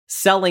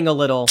Selling a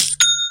little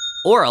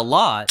or a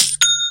lot,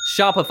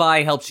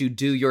 Shopify helps you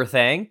do your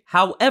thing,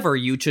 however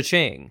you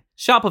cha-ching.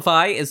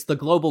 Shopify is the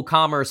global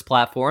commerce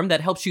platform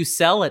that helps you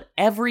sell at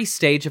every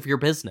stage of your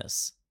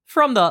business.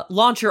 From the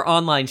launch your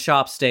online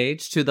shop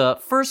stage to the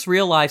first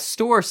real-life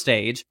store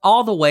stage,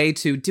 all the way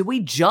to do we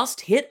just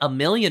hit 1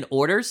 million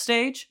orders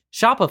stage,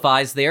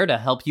 Shopify's there to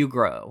help you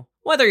grow.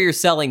 Whether you're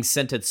selling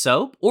scented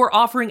soap or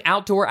offering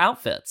outdoor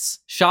outfits,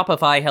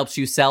 Shopify helps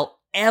you sell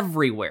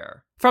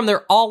everywhere. From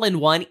their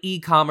all-in-one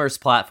e-commerce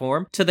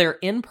platform to their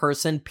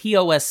in-person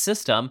POS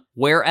system,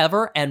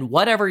 wherever and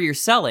whatever you're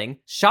selling,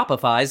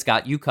 Shopify's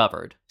got you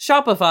covered.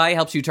 Shopify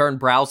helps you turn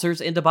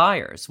browsers into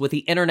buyers with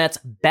the internet's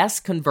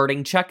best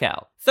converting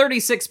checkout,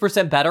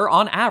 36% better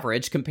on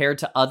average compared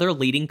to other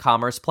leading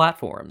commerce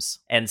platforms.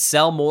 And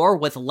sell more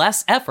with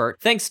less effort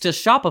thanks to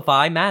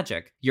Shopify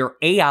Magic, your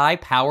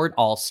AI-powered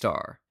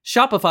all-star.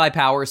 Shopify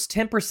powers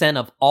 10%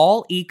 of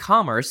all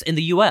e-commerce in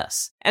the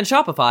US, and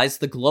Shopify's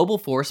the global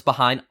force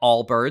behind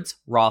Allbirds,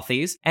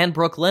 Rothy's, and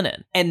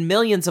Brooklinen, and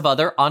millions of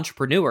other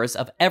entrepreneurs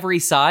of every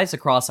size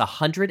across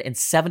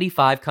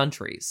 175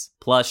 countries.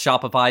 Plus,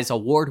 Shopify's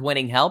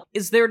award-winning help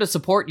is there to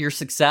support your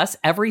success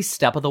every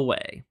step of the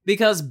way.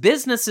 Because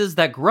businesses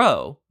that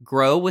grow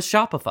with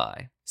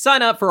Shopify.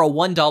 Sign up for a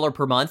 $1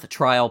 per month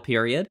trial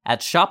period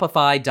at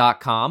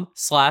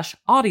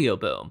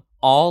shopify.com/audioboom,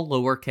 all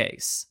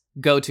lowercase.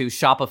 Go to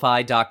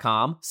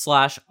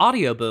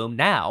shopify.com/audioboom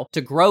now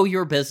to grow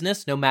your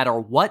business no matter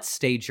what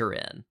stage you're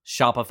in.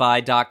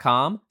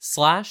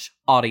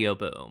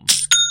 Shopify.com/audioboom.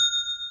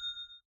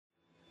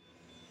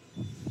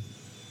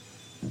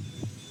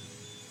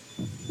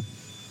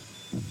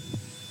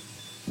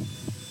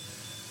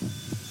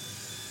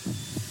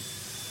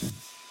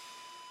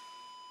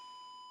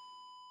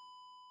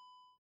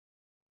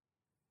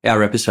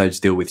 Our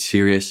episodes deal with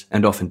serious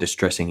and often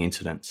distressing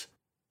incidents.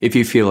 If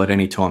you feel at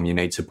any time you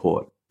need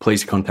support,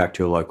 please contact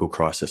your local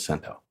crisis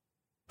centre.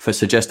 For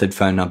suggested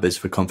phone numbers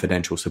for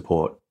confidential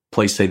support,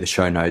 please see the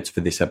show notes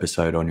for this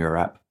episode on your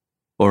app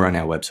or on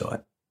our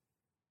website.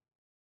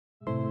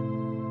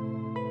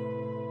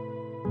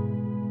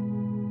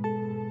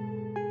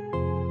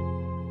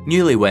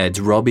 Newlyweds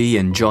Robbie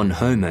and John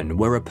Homan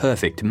were a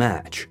perfect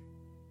match.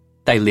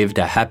 They lived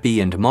a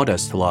happy and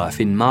modest life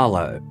in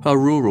Marlow, a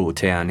rural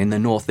town in the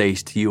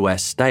northeast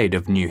US state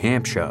of New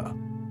Hampshire.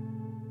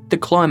 The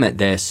climate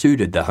there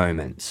suited the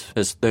Homans,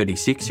 as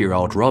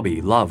 36-year-old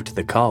Robbie loved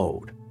the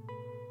cold.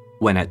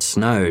 When it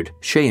snowed,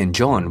 she and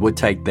John would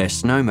take their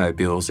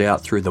snowmobiles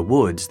out through the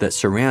woods that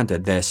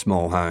surrounded their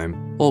small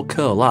home, or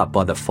curl up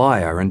by the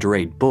fire and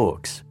read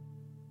books.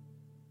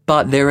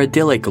 But their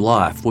idyllic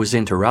life was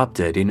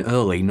interrupted in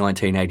early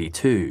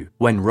 1982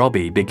 when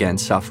Robbie began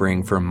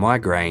suffering from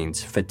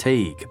migraines,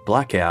 fatigue,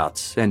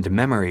 blackouts, and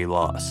memory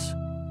loss.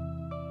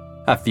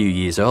 A few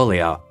years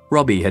earlier,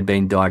 Robbie had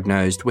been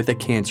diagnosed with a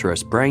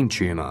cancerous brain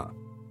tumour.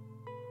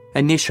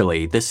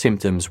 Initially, the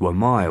symptoms were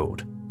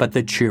mild, but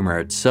the tumour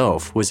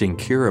itself was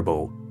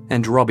incurable,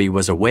 and Robbie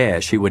was aware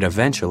she would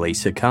eventually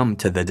succumb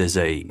to the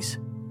disease.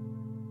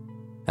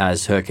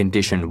 As her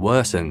condition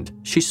worsened,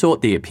 she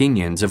sought the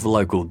opinions of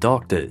local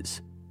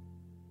doctors.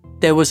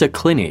 There was a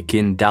clinic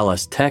in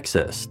Dallas,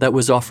 Texas that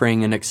was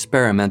offering an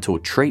experimental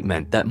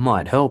treatment that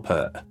might help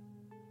her.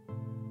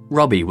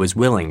 Robbie was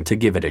willing to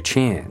give it a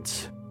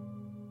chance.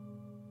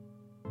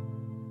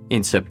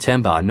 In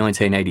September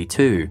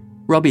 1982,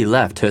 Robbie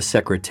left her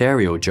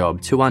secretarial job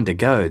to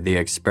undergo the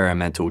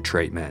experimental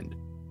treatment.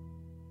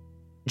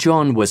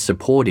 John was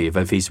supportive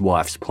of his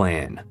wife's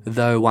plan,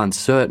 though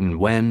uncertain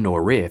when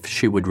or if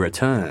she would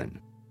return.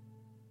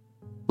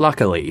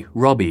 Luckily,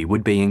 Robbie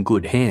would be in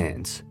good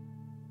hands.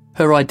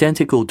 Her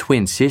identical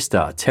twin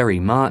sister, Terry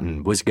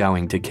Martin, was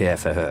going to care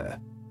for her.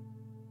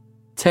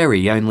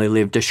 Terry only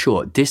lived a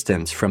short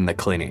distance from the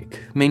clinic,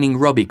 meaning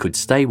Robbie could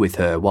stay with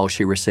her while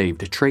she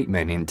received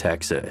treatment in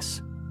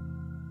Texas.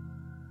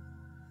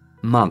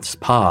 Months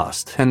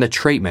passed and the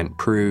treatment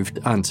proved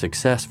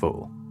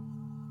unsuccessful.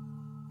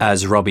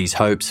 As Robbie's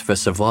hopes for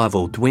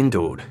survival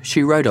dwindled,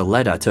 she wrote a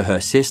letter to her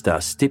sister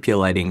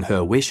stipulating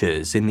her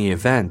wishes in the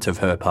event of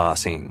her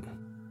passing.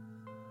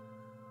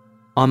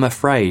 "I'm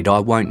afraid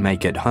I won't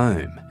make it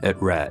home,"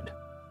 it read.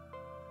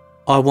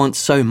 "I want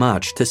so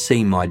much to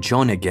see my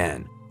John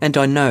again, and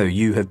I know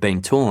you have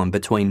been torn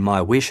between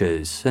my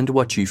wishes and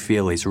what you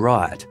feel is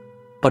right,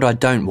 but I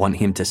don't want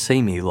him to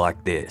see me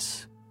like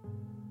this.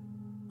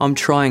 I'm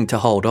trying to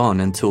hold on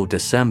until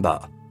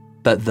December,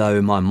 but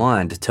though my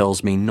mind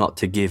tells me not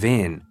to give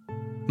in,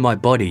 my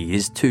body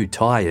is too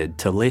tired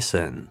to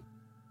listen."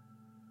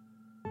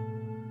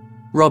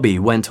 Robbie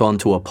went on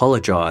to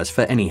apologise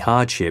for any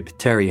hardship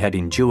Terry had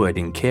endured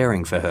in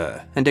caring for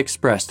her and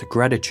expressed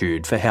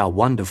gratitude for how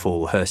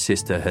wonderful her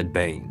sister had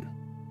been.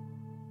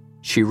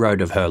 She wrote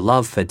of her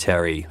love for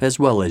Terry as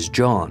well as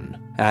John,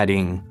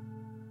 adding,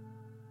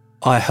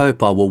 "I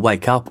hope I will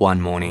wake up one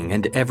morning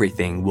and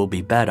everything will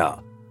be better,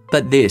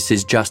 but this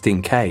is just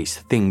in case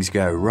things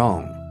go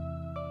wrong.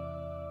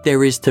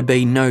 There is to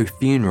be no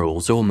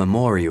funerals or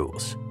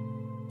memorials.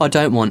 I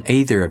don't want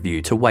either of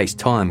you to waste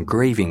time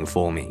grieving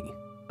for me.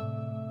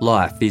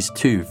 Life is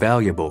too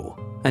valuable,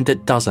 and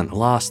it doesn't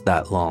last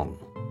that long.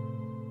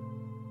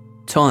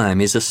 Time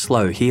is a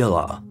slow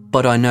healer,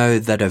 but I know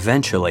that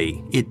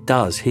eventually it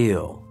does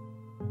heal.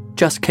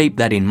 Just keep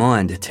that in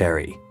mind,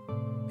 Terry.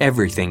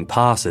 Everything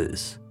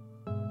passes.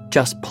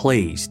 Just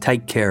please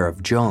take care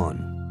of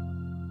John.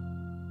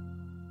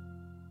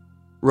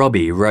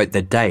 Robbie wrote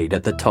the date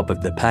at the top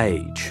of the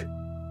page.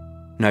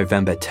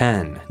 November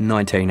 10,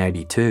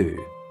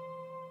 1982.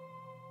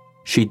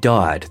 She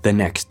died the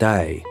next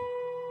day.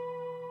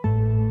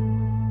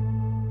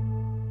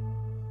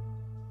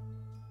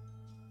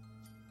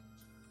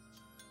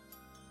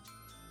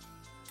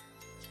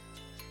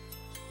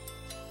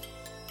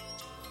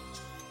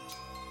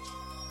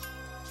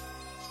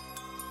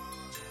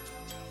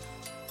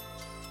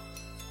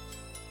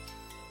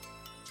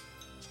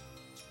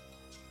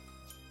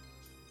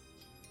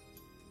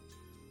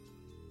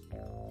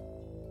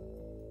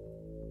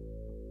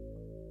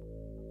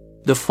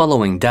 The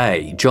following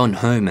day, John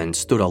Homan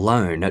stood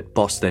alone at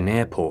Boston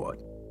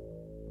Airport.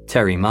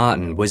 Terry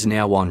Martin was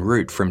now en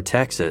route from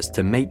Texas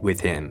to meet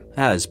with him,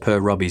 as per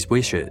Robbie's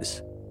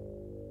wishes.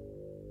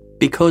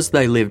 Because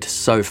they lived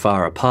so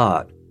far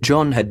apart,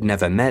 John had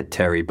never met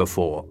Terry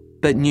before,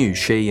 but knew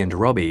she and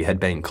Robbie had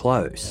been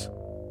close.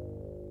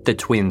 The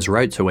twins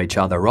wrote to each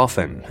other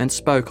often and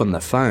spoke on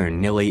the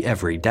phone nearly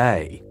every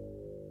day.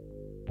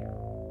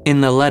 In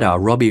the letter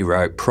Robbie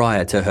wrote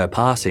prior to her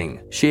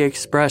passing, she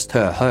expressed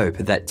her hope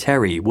that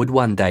Terry would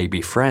one day be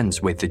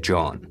friends with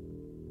John,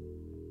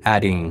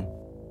 adding,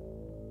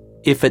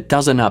 "If it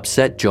doesn't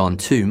upset John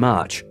too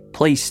much,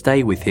 please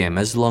stay with him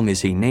as long as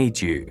he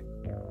needs you.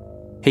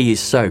 He is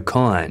so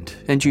kind,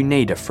 and you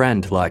need a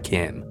friend like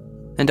him,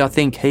 and I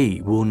think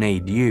he will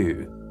need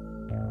you."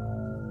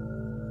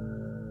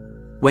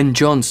 When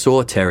John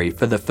saw Terry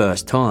for the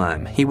first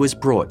time, he was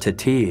brought to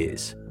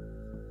tears.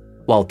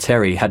 While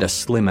Terry had a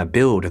slimmer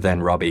build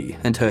than Robbie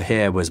and her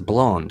hair was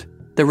blonde,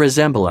 the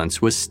resemblance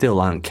was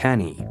still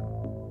uncanny.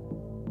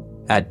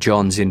 At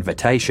John's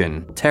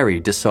invitation, Terry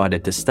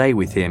decided to stay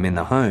with him in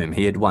the home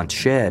he had once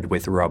shared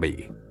with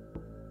Robbie.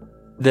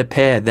 The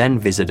pair then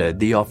visited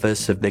the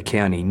office of the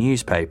county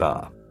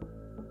newspaper.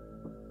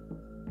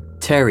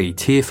 Terry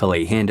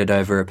tearfully handed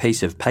over a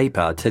piece of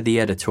paper to the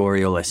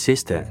editorial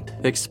assistant,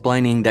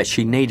 explaining that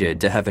she needed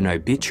to have an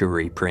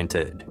obituary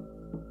printed.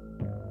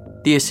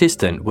 The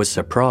assistant was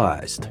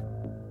surprised.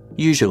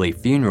 Usually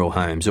funeral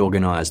homes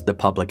organised the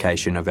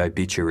publication of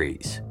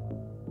obituaries.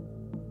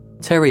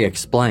 Terry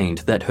explained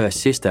that her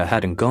sister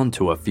hadn't gone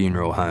to a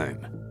funeral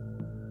home.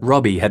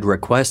 Robbie had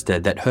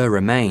requested that her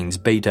remains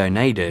be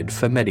donated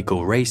for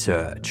medical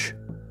research.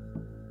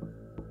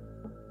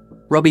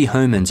 Robbie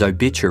Homan's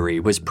obituary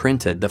was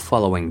printed the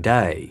following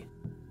day.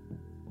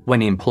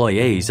 When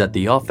employees at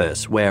the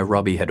office where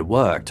Robbie had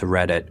worked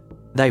read it,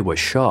 they were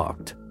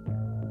shocked.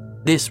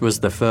 This was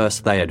the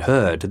first they had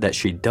heard that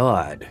she'd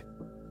died.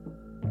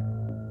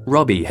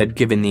 Robbie had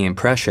given the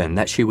impression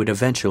that she would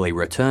eventually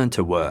return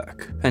to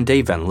work and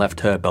even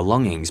left her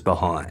belongings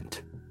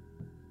behind.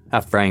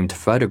 A framed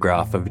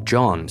photograph of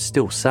John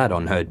still sat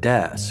on her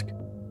desk.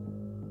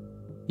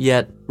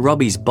 Yet,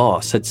 Robbie's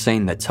boss had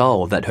seen the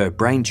toll that her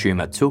brain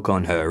tumour took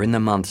on her in the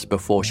months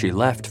before she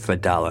left for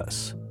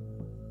Dallas.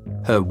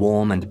 Her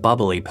warm and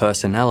bubbly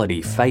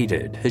personality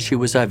faded as she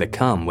was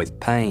overcome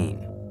with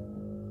pain.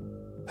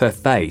 Her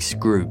face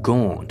grew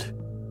gaunt.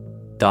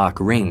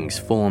 Dark rings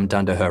formed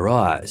under her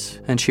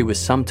eyes, and she was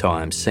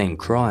sometimes seen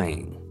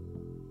crying.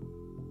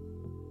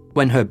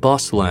 When her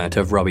boss learnt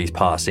of Robbie's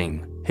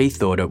passing, he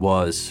thought it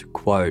was,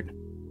 quote,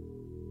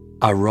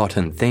 "a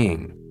rotten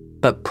thing,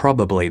 but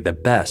probably the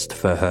best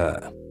for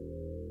her."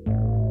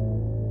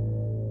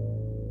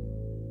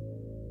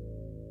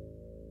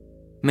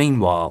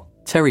 Meanwhile,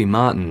 Terry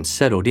Martin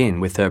settled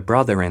in with her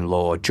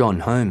brother-in-law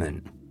John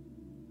Homan.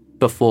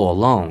 Before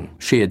long,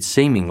 she had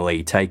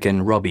seemingly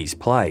taken Robbie's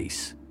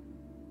place.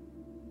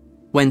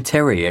 When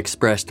Terry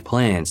expressed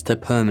plans to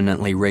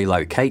permanently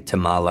relocate to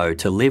Marlow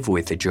to live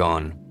with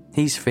John,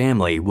 his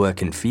family were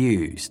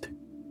confused.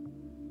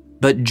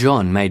 But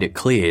John made it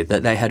clear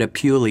that they had a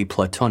purely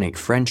platonic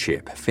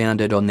friendship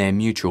founded on their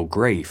mutual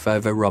grief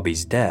over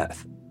Robbie's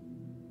death.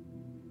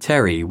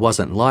 Terry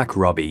wasn't like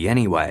Robbie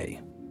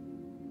anyway.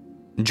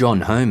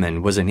 John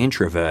Homan was an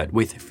introvert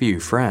with few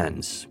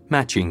friends,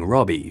 matching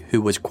Robbie,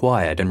 who was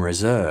quiet and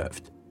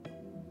reserved.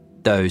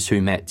 Those who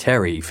met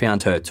Terry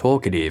found her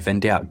talkative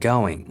and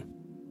outgoing.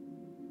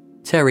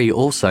 Terry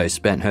also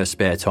spent her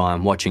spare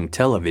time watching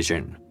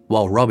television,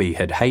 while Robbie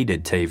had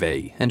hated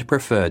TV and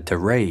preferred to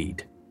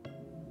read.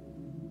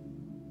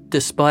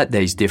 Despite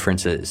these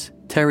differences,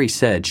 Terry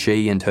said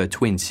she and her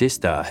twin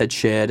sister had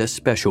shared a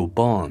special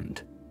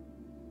bond.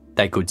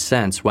 They could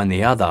sense when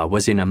the other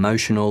was in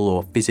emotional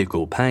or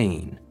physical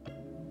pain.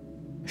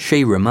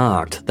 She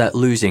remarked that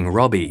losing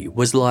Robbie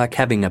was like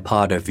having a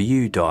part of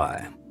you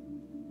die.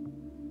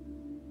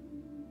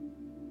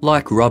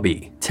 Like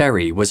Robbie,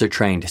 Terry was a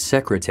trained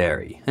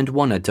secretary and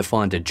wanted to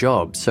find a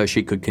job so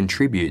she could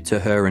contribute to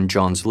her and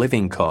John's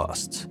living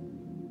costs.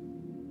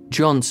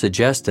 John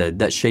suggested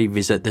that she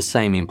visit the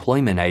same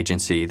employment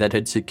agency that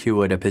had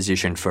secured a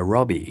position for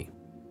Robbie.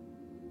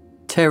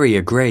 Terry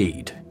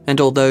agreed, and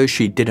although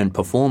she didn't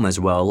perform as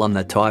well on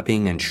the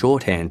typing and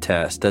shorthand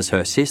test as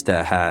her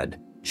sister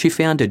had, she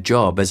found a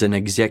job as an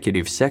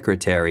executive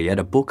secretary at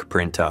a book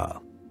printer.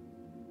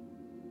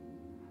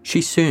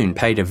 She soon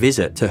paid a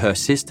visit to her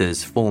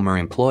sister's former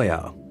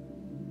employer.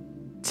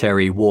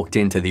 Terry walked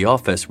into the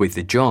office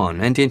with John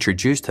and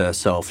introduced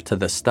herself to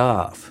the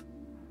staff.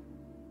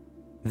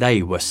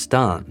 They were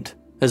stunned,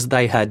 as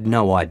they had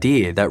no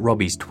idea that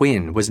Robbie's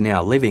twin was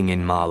now living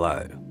in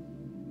Marlow.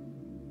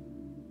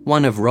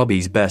 One of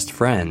Robbie's best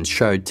friends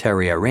showed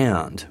Terry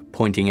around,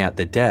 pointing out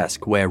the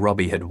desk where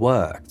Robbie had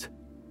worked.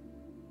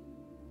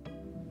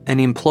 An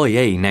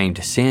employee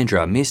named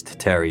Sandra missed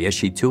Terry as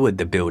she toured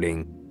the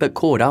building, but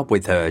caught up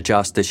with her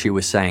just as she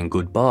was saying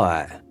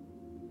goodbye.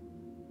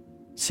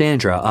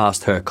 Sandra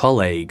asked her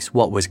colleagues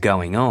what was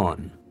going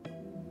on.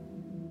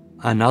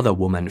 Another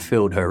woman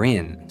filled her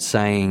in,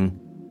 saying,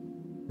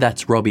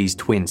 "That's Robbie's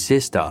twin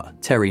sister,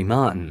 Terry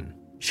Martin.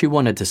 She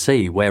wanted to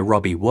see where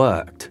Robbie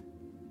worked."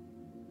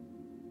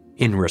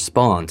 In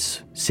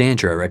response,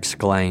 Sandra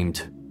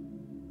exclaimed,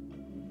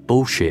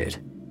 "Bullshit.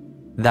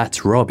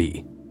 That's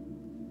Robbie."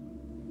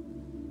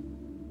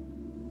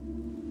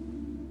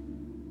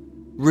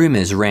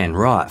 Rumours ran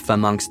rife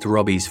amongst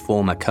Robbie's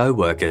former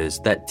co-workers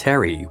that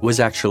Terry was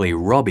actually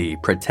Robbie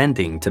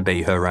pretending to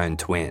be her own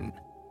twin.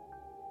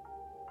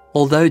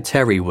 Although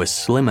Terry was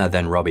slimmer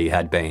than Robbie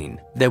had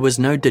been, there was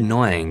no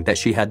denying that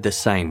she had the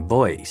same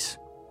voice.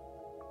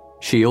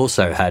 She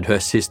also had her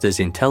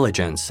sister's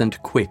intelligence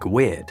and quick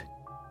wit.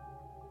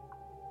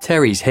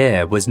 Terry's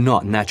hair was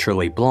not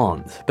naturally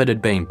blonde, but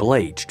had been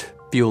bleached,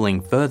 fueling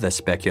further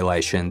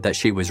speculation that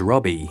she was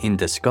Robbie in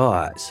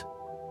disguise.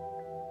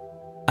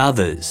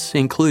 Others,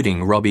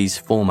 including Robbie's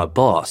former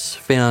boss,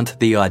 found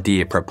the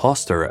idea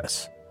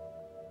preposterous.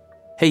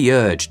 He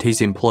urged his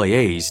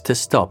employees to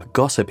stop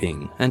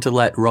gossiping and to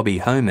let Robbie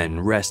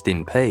Homan rest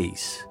in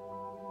peace.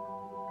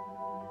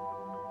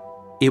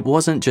 It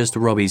wasn't just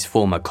Robbie's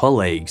former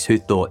colleagues who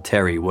thought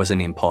Terry was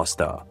an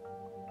imposter.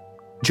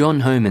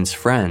 John Homan's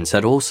friends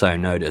had also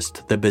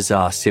noticed the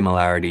bizarre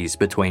similarities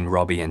between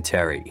Robbie and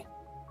Terry.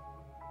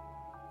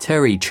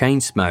 Terry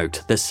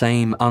chain-smoked the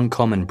same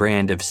uncommon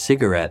brand of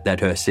cigarette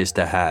that her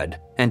sister had,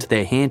 and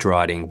their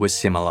handwriting was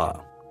similar.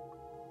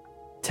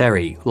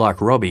 Terry, like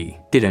Robbie,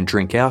 didn't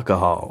drink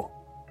alcohol.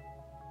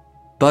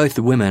 Both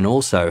women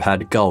also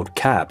had gold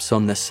caps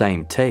on the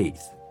same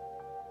teeth.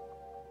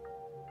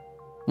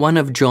 One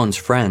of John's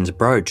friends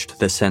broached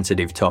the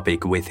sensitive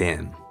topic with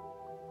him.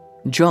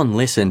 John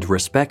listened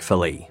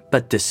respectfully,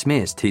 but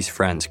dismissed his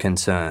friend's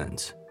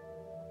concerns.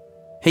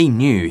 He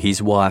knew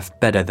his wife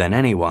better than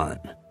anyone.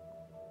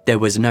 There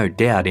was no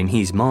doubt in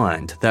his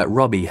mind that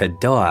Robbie had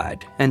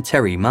died and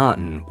Terry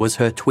Martin was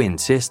her twin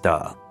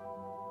sister.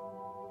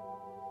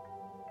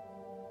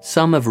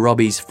 Some of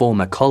Robbie's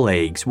former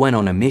colleagues went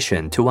on a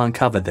mission to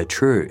uncover the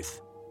truth.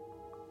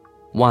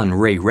 One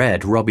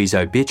reread Robbie's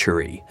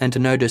obituary and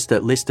noticed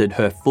it listed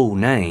her full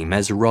name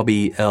as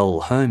Robbie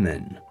L.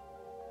 Homan.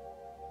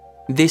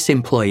 This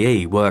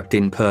employee worked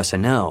in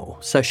personnel,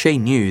 so she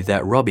knew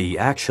that Robbie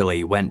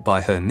actually went by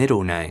her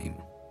middle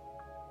name.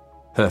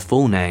 Her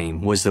full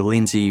name was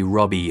Lindsay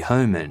Robbie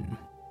Homan.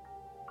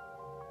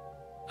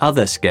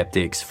 Other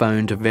skeptics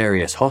phoned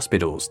various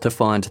hospitals to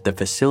find the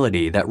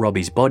facility that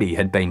Robbie's body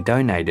had been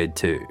donated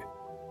to.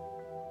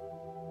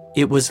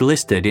 It was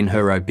listed in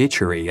her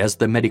obituary as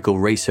the Medical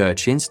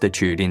Research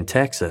Institute in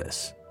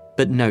Texas,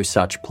 but no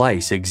such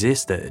place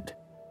existed.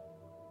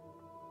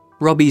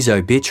 Robbie's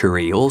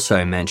obituary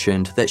also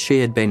mentioned that she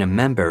had been a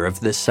member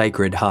of the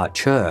Sacred Heart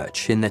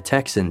Church in the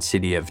Texan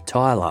city of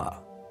Tyler.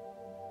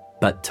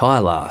 But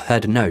Tyler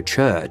had no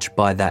church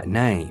by that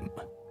name.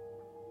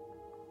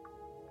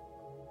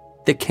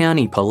 The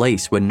county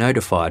police were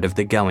notified of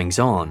the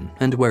goings-on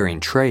and were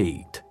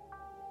intrigued.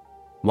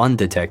 One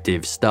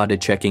detective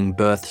started checking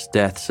births,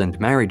 deaths and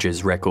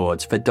marriages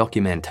records for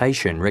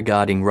documentation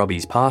regarding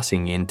Robbie's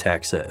passing in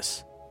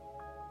Texas.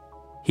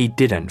 He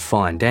didn't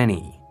find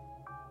any.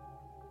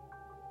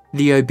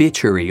 The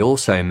obituary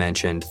also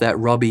mentioned that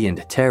Robbie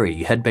and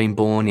Terry had been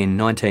born in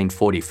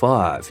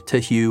 1945 to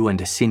Hugh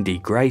and Cindy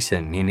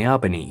Grayson in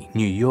Albany,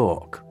 New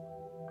York.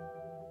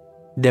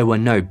 There were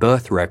no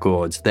birth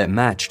records that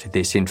matched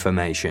this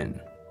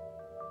information.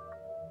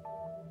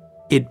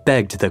 It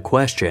begged the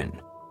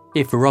question,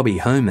 if Robbie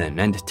Homan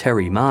and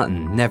Terry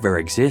Martin never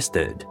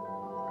existed,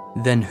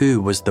 then who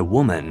was the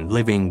woman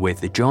living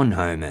with John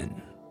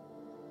Homan?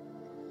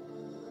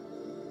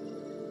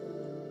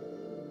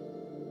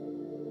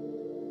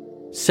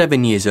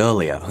 "7 years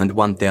earlier and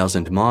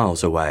 1,000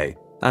 miles away,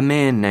 a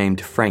man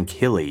named Frank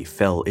Hilley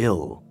fell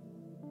ill.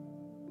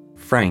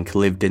 Frank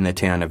lived in the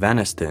town of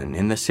Anniston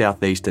in the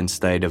southeastern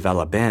state of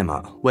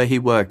Alabama, where he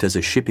worked as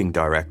a shipping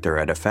director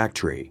at a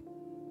factory.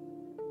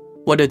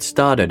 What had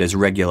started as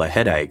regular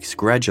headaches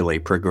gradually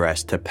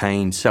progressed to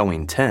pain so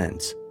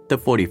intense, the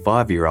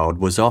 45-year-old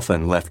was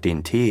often left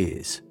in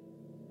tears.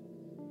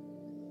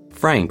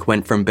 Frank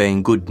went from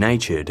being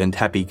good-natured and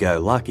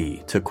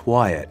happy-go-lucky to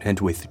quiet and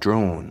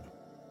withdrawn.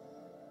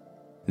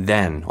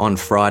 Then, on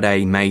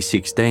Friday, May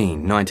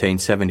 16,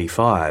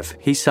 1975,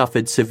 he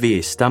suffered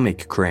severe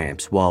stomach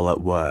cramps while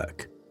at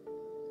work.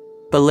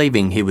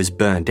 Believing he was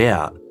burned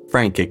out,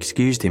 Frank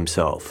excused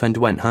himself and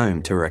went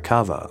home to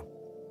recover.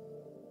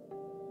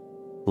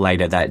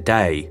 Later that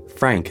day,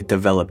 Frank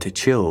developed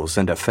chills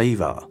and a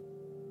fever.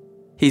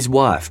 His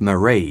wife,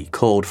 Marie,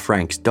 called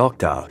Frank's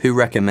doctor, who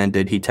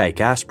recommended he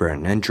take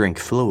aspirin and drink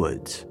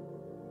fluids.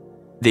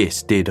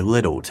 This did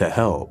little to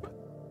help.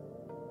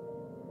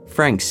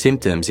 Frank's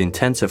symptoms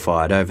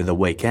intensified over the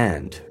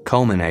weekend,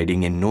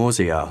 culminating in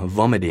nausea,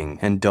 vomiting,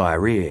 and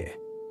diarrhea.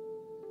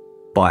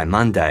 By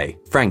Monday,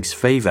 Frank's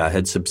fever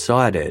had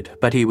subsided,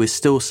 but he was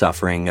still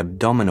suffering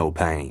abdominal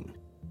pain.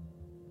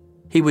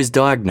 He was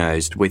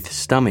diagnosed with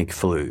stomach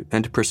flu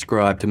and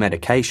prescribed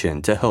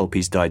medication to help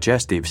his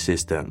digestive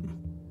system.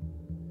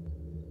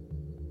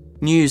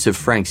 News of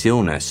Frank's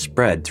illness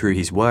spread through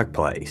his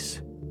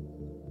workplace.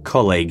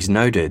 Colleagues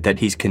noted that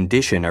his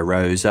condition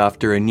arose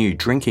after a new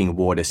drinking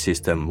water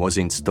system was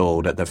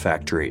installed at the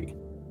factory.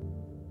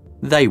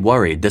 They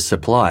worried the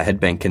supply had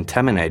been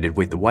contaminated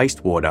with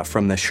wastewater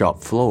from the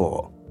shop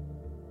floor.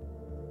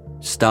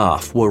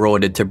 Staff were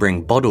ordered to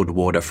bring bottled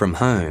water from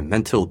home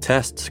until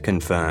tests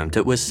confirmed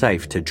it was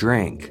safe to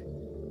drink.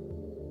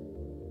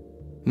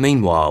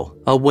 Meanwhile,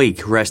 a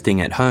week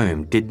resting at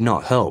home did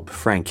not help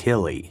Frank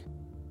Hilley.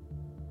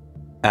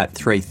 At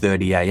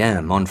 3:30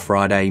 a.m. on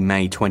Friday,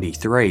 May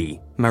 23,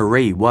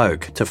 Marie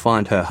woke to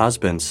find her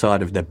husband's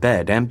side of the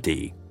bed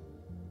empty.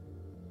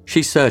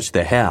 She searched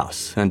the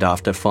house, and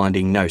after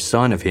finding no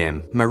sign of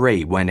him,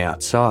 Marie went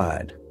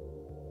outside.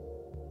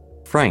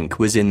 Frank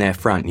was in their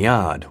front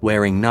yard,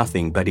 wearing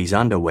nothing but his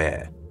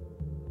underwear.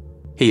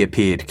 He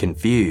appeared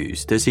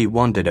confused as he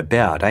wandered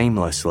about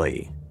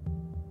aimlessly.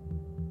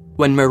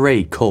 When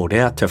Marie called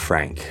out to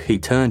Frank, he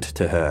turned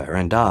to her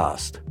and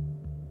asked,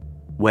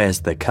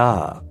 "Where's the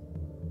car?"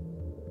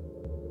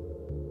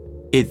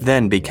 It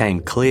then became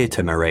clear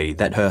to Marie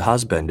that her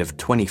husband of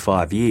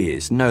 25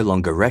 years no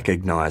longer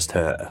recognised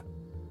her.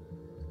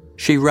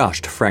 She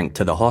rushed Frank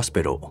to the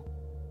hospital.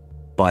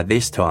 By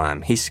this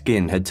time, his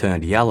skin had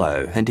turned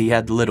yellow and he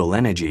had little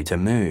energy to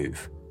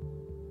move.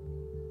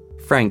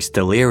 Frank's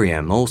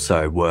delirium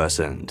also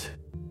worsened.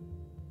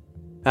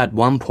 At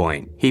one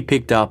point, he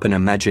picked up an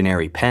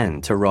imaginary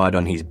pen to write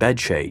on his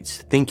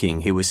bedsheets,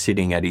 thinking he was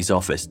sitting at his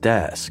office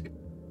desk.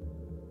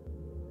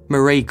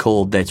 Marie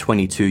called their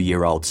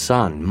 22-year-old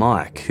son,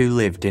 Mike, who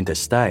lived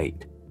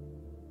interstate.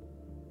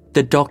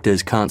 "The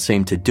doctors can't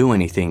seem to do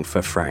anything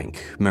for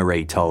Frank,"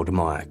 Marie told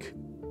Mike.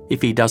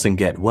 "If he doesn't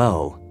get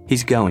well,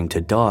 he's going to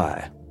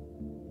die."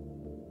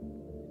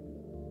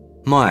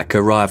 Mike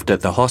arrived at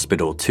the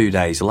hospital 2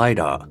 days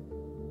later.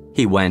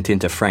 He went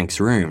into Frank's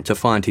room to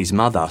find his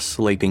mother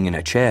sleeping in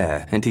a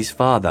chair and his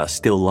father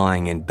still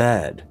lying in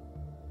bed.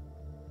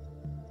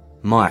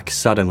 Mike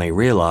suddenly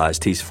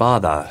realised his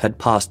father had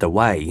passed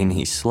away in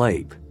his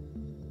sleep.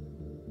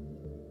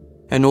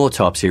 An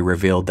autopsy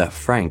revealed that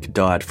Frank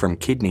died from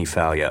kidney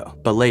failure,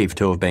 believed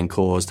to have been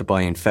caused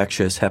by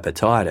infectious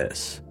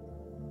hepatitis.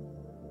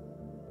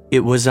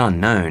 It was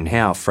unknown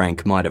how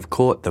Frank might have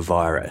caught the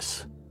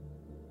virus.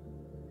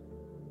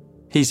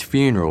 His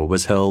funeral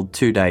was held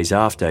 2 days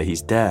after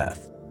his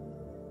death.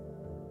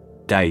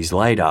 Days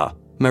later,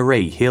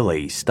 Marie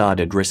Hilley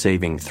started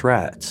receiving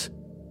threats.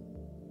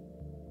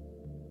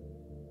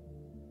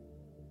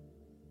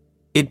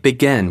 It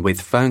began with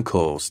phone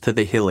calls to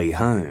the Hilley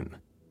home.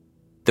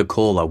 The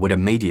caller would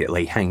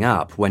immediately hang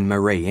up when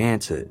Marie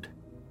answered.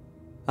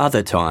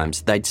 Other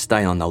times they'd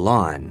stay on the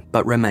line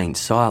but remain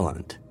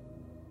silent.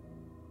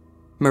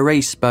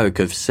 Marie spoke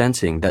of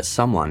sensing that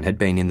someone had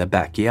been in the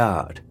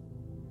backyard.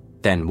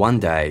 Then one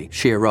day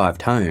she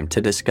arrived home to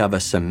discover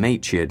some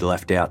meat she had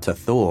left out to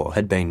thaw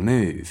had been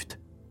moved.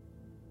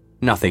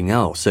 Nothing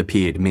else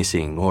appeared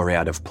missing or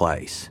out of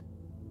place.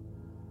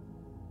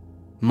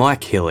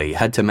 Mike Hilley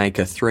had to make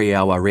a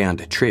 3-hour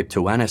round trip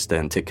to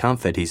Anniston to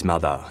comfort his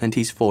mother and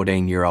his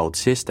 14-year-old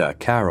sister,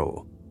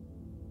 Carol.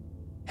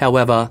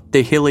 However,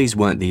 the Hilleys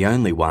weren't the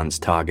only ones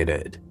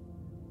targeted.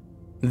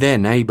 Their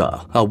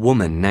neighbour, a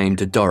woman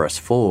named Doris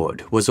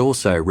Ford, was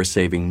also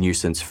receiving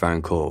nuisance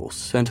phone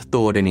calls and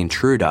thought an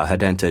intruder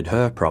had entered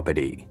her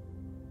property.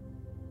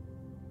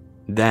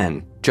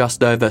 Then,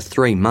 just over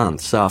 3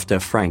 months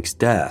after Frank's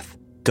death,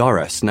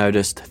 Doris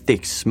noticed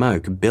thick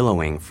smoke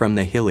billowing from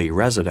the Hilley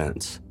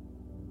residence.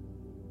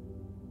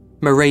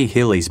 Marie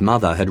Hilley's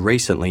mother had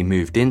recently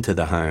moved into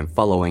the home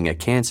following a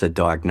cancer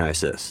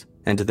diagnosis,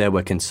 and there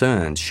were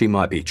concerns she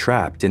might be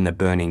trapped in the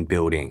burning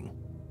building.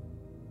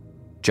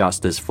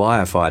 Just as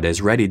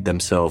firefighters readied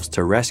themselves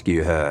to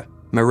rescue her,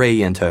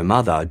 Marie and her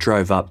mother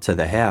drove up to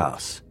the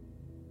house.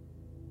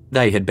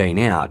 They had been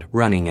out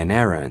running an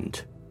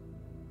errand.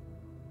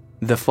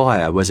 The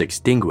fire was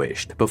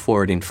extinguished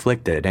before it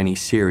inflicted any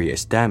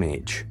serious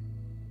damage.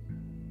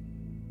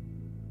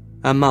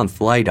 A month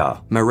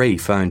later, Marie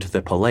phoned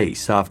the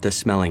police after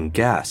smelling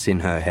gas in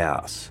her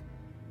house.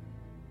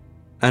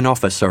 An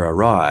officer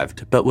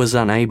arrived but was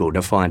unable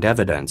to find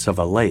evidence of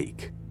a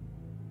leak.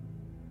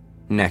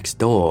 Next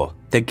door,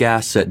 the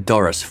gas at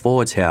Doris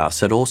Ford's house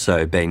had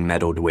also been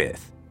meddled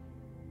with.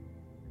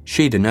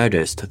 She'd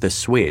noticed the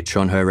switch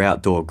on her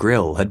outdoor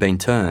grill had been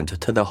turned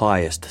to the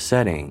highest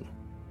setting.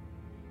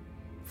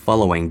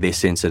 Following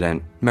this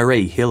incident,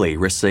 Marie Hilley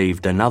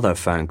received another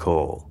phone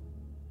call.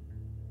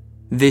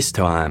 This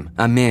time,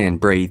 a man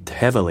breathed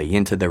heavily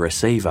into the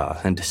receiver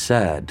and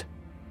said,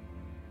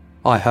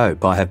 "I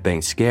hope I have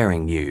been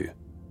scaring you,"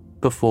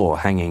 before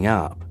hanging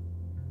up.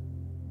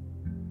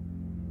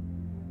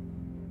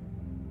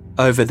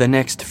 Over the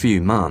next few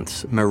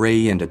months,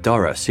 Marie and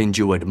Doris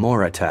endured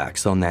more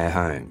attacks on their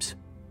homes.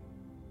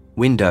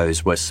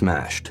 Windows were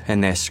smashed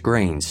and their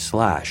screens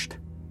slashed.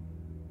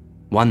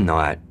 One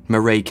night,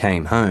 Marie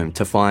came home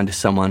to find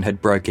someone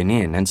had broken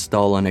in and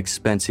stolen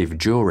expensive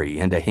jewellery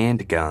and a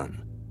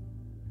handgun.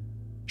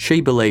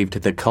 She believed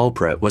the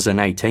culprit was an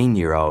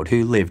 18-year-old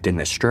who lived in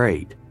the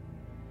street.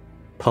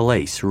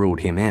 Police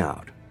ruled him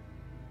out.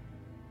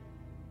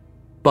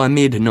 By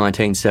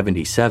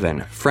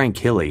mid-1977, Frank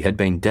Hilley had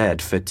been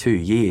dead for 2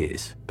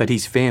 years, but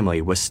his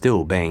family was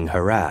still being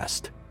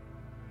harassed.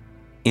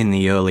 In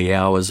the early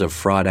hours of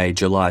Friday,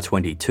 July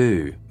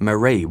 22,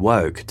 Marie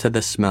woke to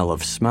the smell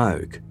of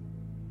smoke.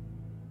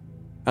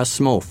 A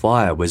small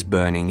fire was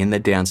burning in the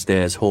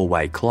downstairs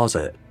hallway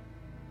closet.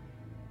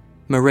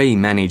 Marie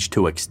managed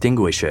to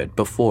extinguish it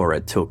before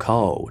it took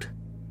hold.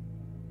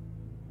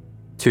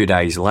 2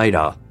 days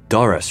later,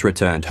 Doris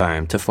returned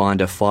home to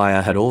find a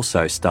fire had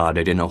also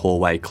started in a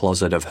hallway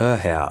closet of her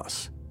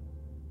house.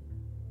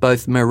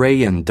 Both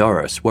Marie and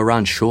Doris were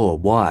unsure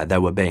why they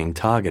were being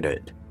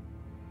targeted.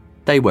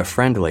 They were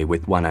friendly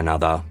with one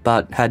another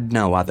but had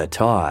no other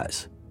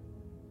ties.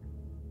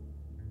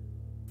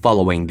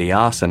 Following the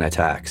arson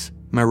attacks,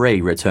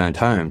 Marie returned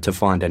home to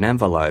find an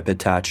envelope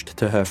attached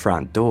to her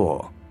front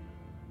door.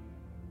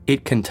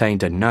 It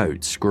contained a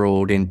note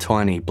scrawled in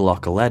tiny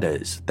block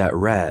letters that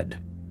read,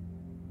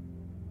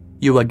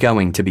 "You are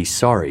going to be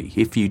sorry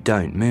if you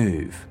don't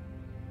move."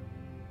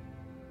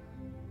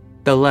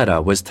 The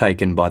letter was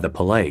taken by the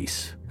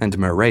police, and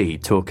Marie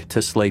took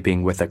to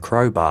sleeping with a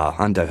crowbar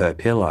under her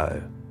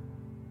pillow.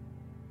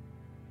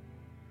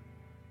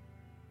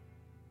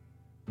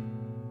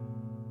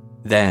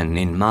 Then,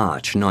 in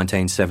March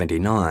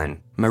 1979,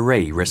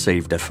 Marie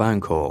received a phone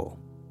call.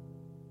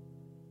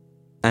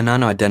 An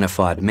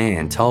unidentified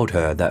man told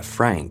her that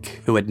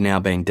Frank, who had now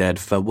been dead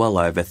for well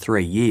over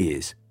 3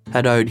 years,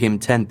 had owed him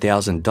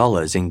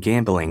 $10,000 in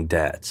gambling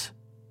debts.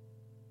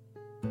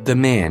 The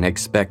man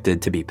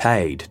expected to be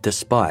paid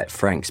despite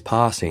Frank's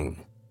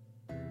passing.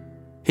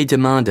 He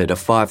demanded a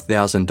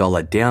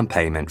 $5,000 down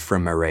payment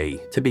from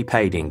Marie to be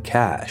paid in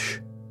cash.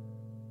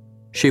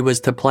 She was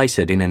to place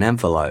it in an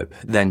envelope,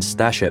 then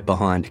stash it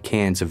behind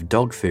cans of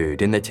dog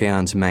food in the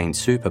town's main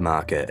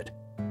supermarket.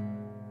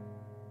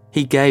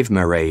 He gave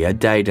Marie a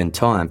date and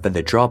time for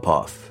the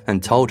drop-off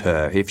and told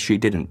her if she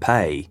didn't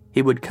pay,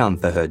 he would come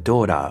for her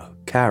daughter,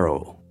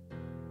 Carol.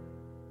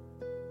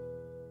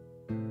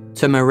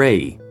 To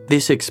Marie,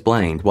 this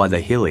explained why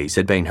the Hilleys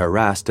had been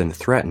harassed and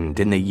threatened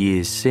in the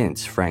years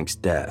since Frank's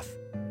death.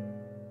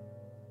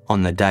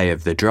 On the day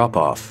of the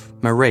drop-off,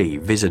 Marie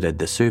visited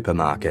the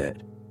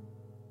supermarket.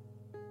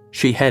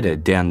 She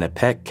headed down the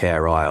pet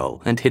care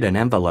aisle and hid an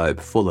envelope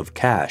full of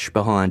cash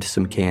behind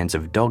some cans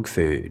of dog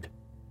food.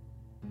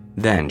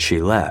 Then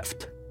she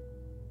left.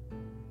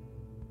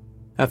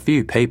 A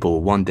few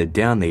people wandered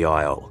down the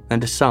aisle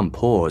and some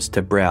paused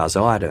to browse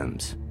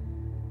items.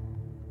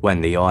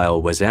 When the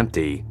aisle was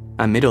empty,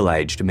 a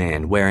middle-aged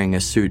man wearing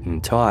a suit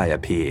and tie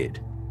appeared.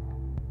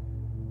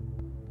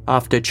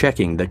 After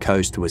checking the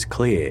coast was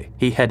clear,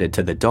 he headed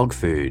to the dog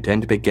food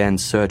and began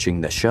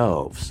searching the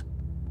shelves.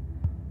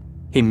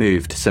 He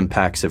moved some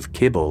packs of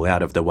kibble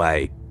out of the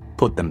way,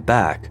 put them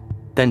back,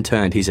 then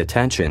turned his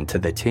attention to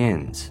the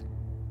tins.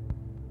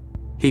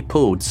 He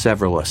pulled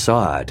several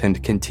aside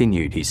and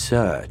continued his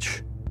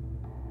search.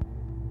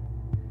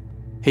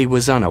 He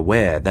was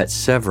unaware that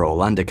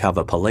several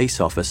undercover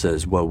police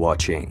officers were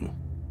watching.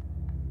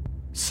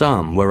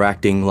 Some were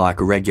acting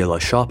like regular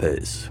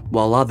shoppers,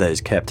 while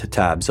others kept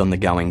tabs on the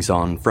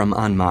goings-on from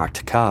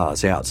unmarked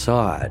cars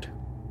outside.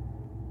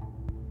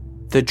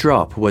 The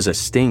drop was a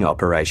sting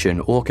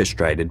operation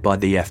orchestrated by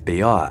the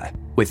FBI,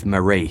 with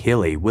Marie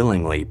Hilley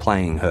willingly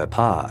playing her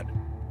part.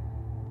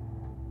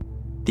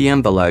 The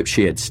envelope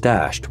she had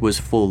stashed was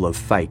full of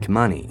fake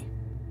money.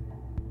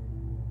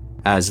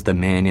 As the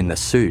man in the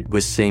suit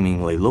was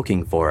seemingly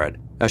looking for it,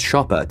 a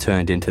shopper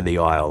turned into the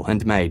aisle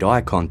and made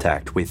eye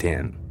contact with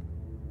him.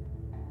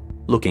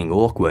 Looking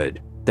awkward,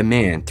 the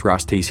man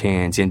thrust his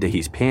hands into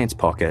his pants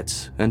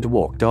pockets and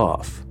walked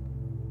off.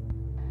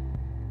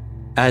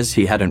 As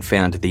he hadn't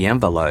found the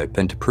envelope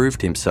and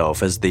proved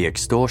himself as the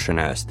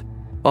extortionist,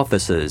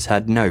 officers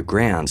had no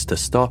grounds to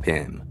stop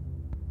him.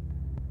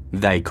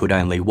 They could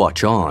only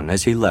watch on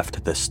as he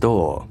left the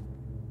store.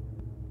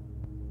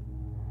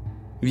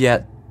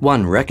 Yet,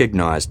 one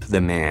recognised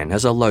the man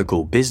as a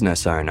local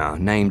business owner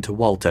named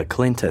Walter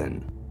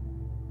Clinton.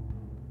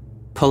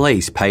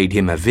 Police paid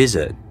him a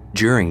visit,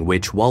 during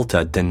which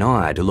Walter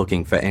denied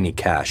looking for any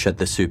cash at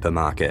the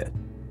supermarket.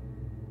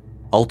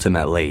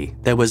 Ultimately,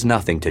 there was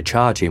nothing to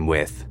charge him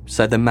with,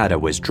 so the matter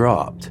was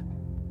dropped.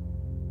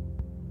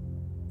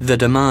 The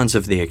demands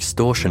of the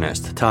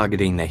extortionist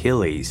targeting the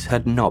Hilleys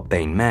had not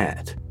been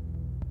met.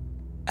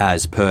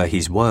 As per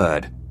his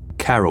word,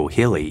 Carol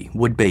Hilley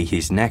would be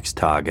his next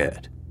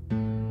target.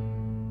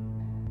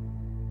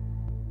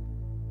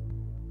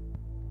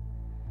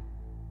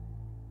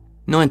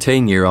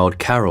 "19-year-old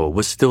Carol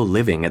was still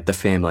living at the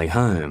family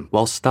home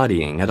while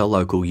studying at a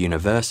local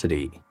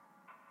university.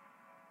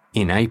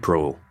 In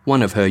April,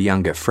 one of her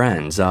younger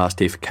friends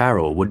asked if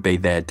Carol would be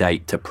their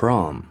date to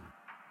prom.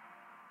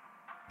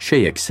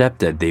 She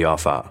accepted the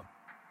offer.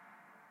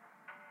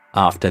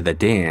 After the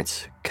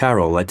dance,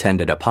 Carol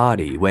attended a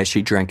party where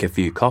she drank a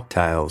few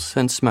cocktails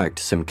and smoked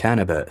some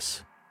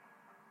cannabis.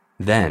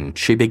 Then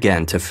she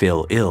began to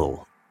feel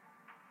ill.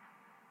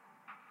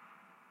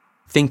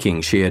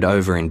 Thinking she had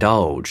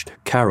overindulged,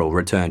 Carol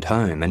returned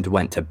home and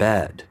went to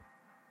bed.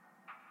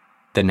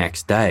 The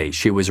next day,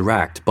 she was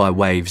racked by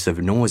waves of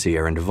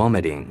nausea and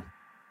vomiting.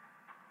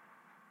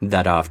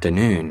 That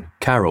afternoon,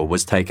 Carol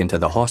was taken to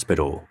the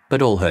hospital,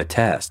 but all her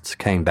tests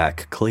came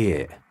back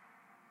clear.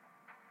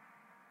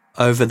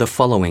 Over the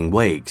following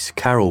weeks,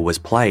 Carol was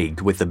plagued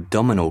with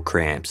abdominal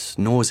cramps,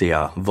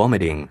 nausea,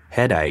 vomiting,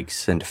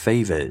 headaches, and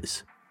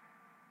fevers.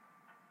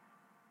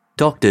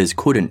 Doctors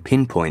couldn't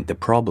pinpoint the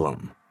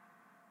problem.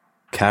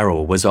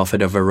 Carol was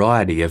offered a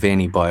variety of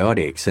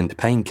antibiotics and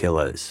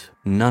painkillers,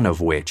 none of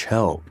which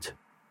helped.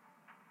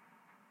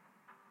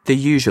 The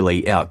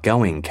usually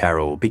outgoing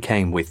Carol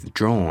became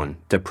withdrawn,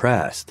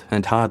 depressed,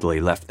 and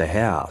hardly left the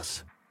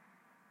house.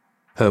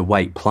 Her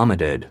weight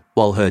plummeted,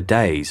 while her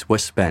days were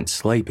spent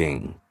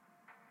sleeping.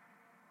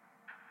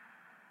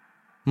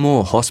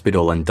 More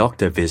hospital and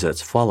doctor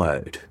visits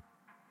followed.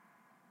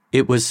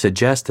 It was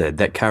suggested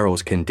that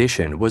Carol's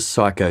condition was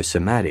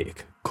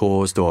psychosomatic,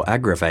 caused or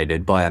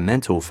aggravated by a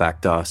mental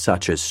factor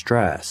such as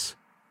stress.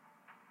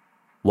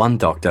 One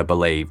doctor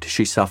believed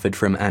she suffered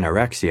from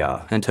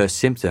anorexia and her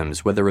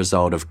symptoms were the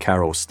result of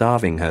Carol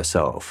starving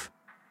herself.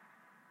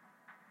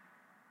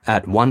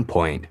 At one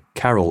point,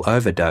 Carol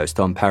overdosed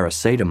on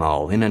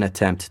paracetamol in an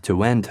attempt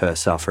to end her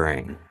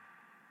suffering.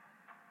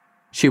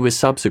 She was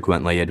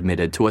subsequently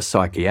admitted to a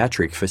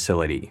psychiatric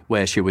facility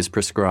where she was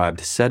prescribed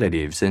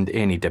sedatives and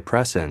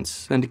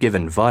antidepressants and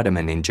given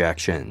vitamin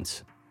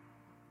injections.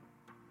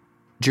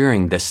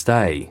 During the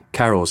stay,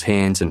 Carol's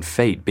hands and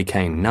feet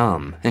became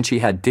numb and she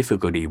had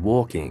difficulty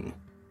walking.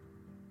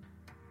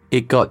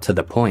 It got to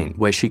the point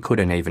where she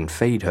couldn't even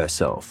feed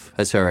herself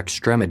as her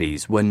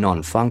extremities were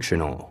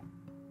non-functional.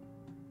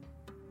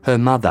 Her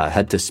mother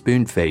had to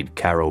spoon-feed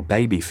Carol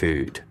baby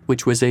food,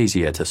 which was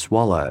easier to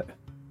swallow.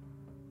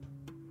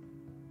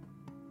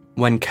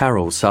 When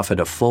Carol suffered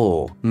a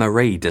fall,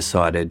 Marie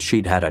decided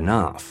she'd had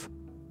enough.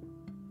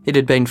 It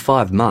had been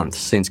 5 months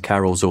since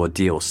Carol's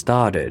ordeal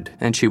started,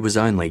 and she was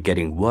only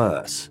getting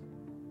worse.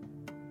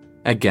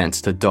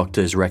 Against a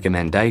doctor's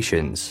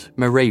recommendations,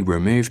 Marie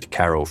removed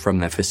Carol from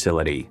the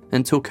facility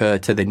and took her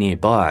to the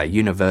nearby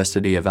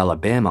University of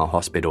Alabama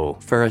hospital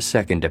for a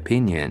second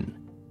opinion.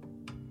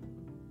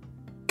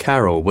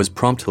 Carol was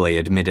promptly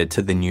admitted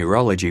to the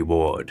neurology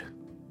ward.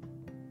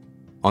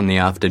 On the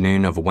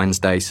afternoon of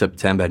Wednesday,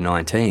 September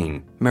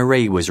 19,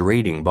 Marie was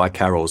reading by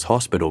Carol's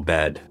hospital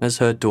bed as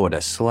her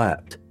daughter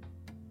slept.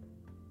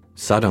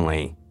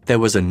 Suddenly, there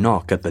was a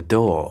knock at the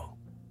door.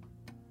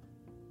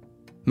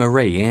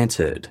 Marie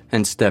answered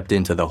and stepped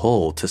into the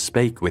hall to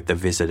speak with the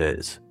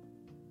visitors.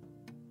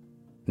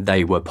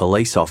 They were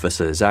police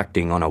officers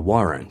acting on a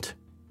warrant.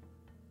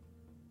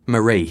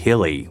 Marie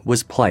Hilley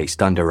was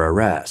placed under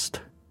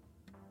arrest.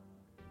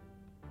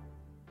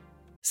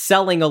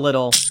 Selling a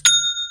little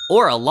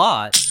or a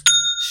lot,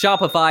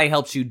 Shopify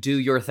helps you do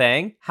your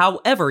thing,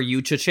 however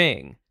you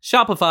cha-ching.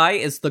 Shopify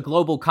is the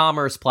global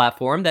commerce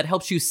platform that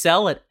helps you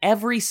sell at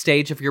every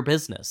stage of your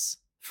business.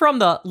 From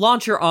the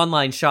launch your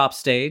online shop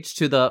stage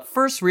to the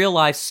first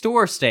real-life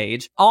store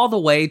stage, all the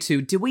way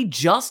to did we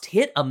just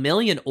hit 1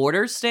 million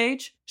orders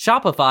stage?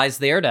 Shopify's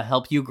there to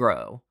help you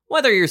grow.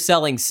 Whether you're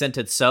selling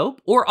scented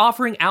soap or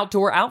offering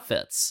outdoor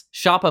outfits,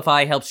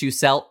 Shopify helps you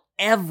sell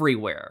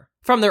everywhere.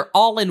 From their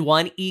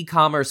all-in-one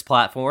e-commerce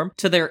platform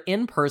to their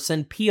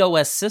in-person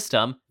POS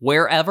system,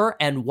 wherever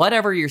and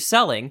whatever you're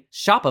selling,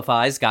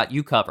 Shopify's got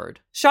you covered.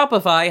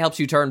 Shopify helps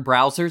you turn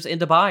browsers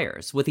into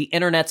buyers with the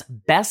internet's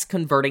best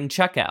converting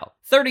checkout,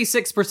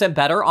 36%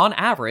 better on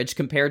average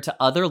compared to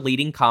other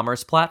leading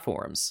commerce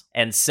platforms.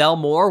 And sell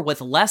more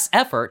with less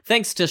effort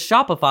thanks to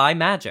Shopify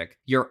Magic,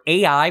 your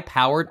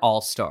AI-powered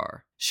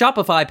all-star.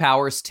 Shopify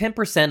powers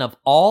 10% of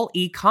all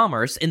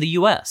e-commerce in the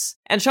US,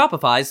 and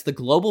Shopify's the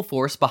global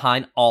force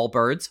behind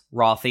Allbirds,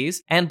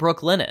 Rothy's, and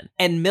Brooklinen,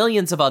 and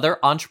millions of other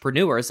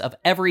entrepreneurs of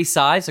every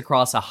size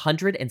across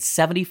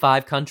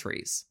 175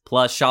 countries.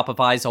 Plus,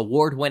 Shopify's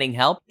award-winning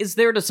help is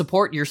there to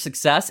support your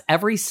success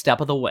every step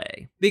of the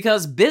way.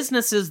 Because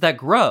businesses that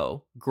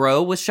grow,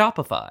 grow with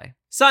Shopify.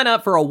 Sign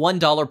up for a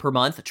 $1 per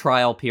month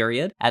trial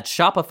period at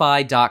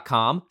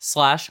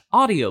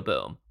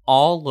shopify.com/audioboom,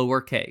 all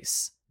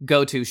lowercase.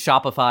 Go to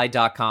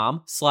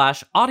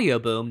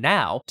shopify.com/audioboom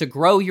now to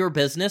grow your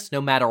business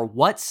no matter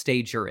what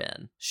stage you're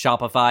in.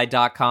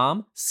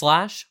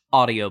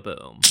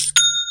 Shopify.com/audioboom.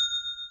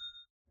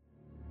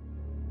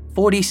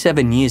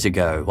 47 years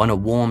ago, on a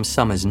warm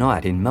summer's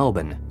night in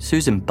Melbourne,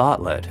 Susan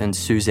Bartlett and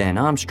Suzanne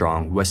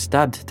Armstrong were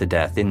stabbed to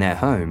death in their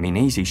home in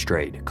Easy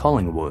Street,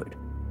 Collingwood.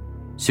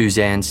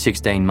 Suzanne's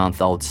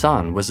 16-month-old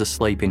son was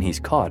asleep in his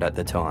cot at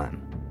the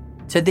time.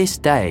 To this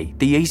day,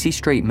 the Easy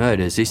Street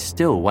murders is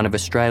still one of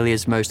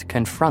Australia's most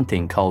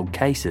confronting cold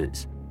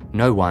cases.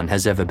 No one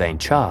has ever been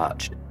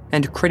charged,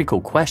 and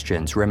critical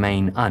questions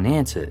remain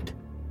unanswered.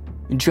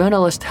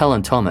 Journalist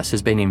Helen Thomas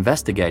has been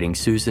investigating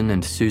Susan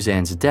and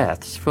Suzanne's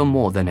deaths for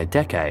more than a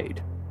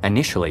decade,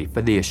 initially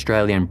for the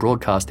Australian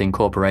Broadcasting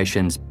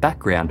Corporation's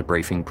Background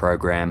Briefing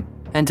program,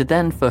 and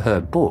then for her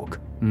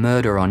book,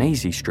 Murder on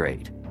Easy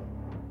Street.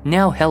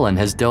 Now Helen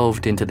has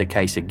delved into the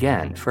case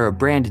again for a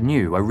brand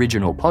new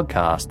original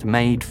podcast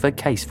made for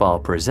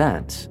Casefile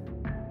Presents.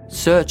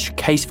 Search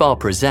Casefile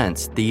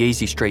Presents The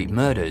Easy Street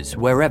Murders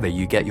wherever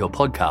you get your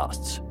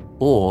podcasts,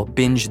 or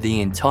binge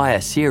the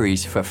entire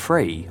series for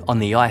free on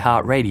the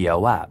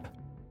iHeartRadio app.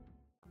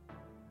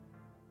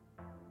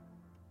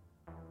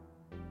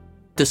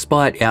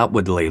 Despite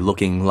outwardly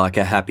looking like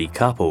a happy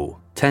couple,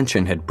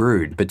 tension had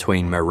brewed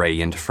between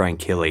Marie and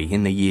Frank Hilley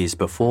in the years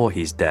before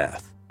his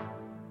death.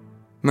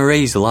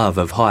 Marie's love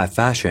of high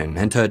fashion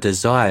and her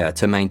desire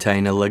to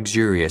maintain a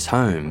luxurious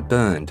home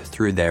burned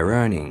through their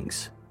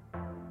earnings.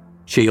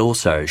 She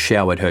also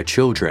showered her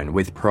children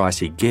with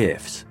pricey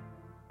gifts.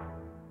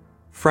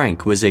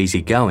 Frank was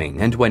easygoing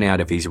and went out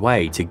of his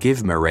way to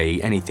give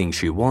Marie anything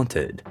she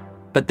wanted,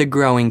 but the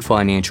growing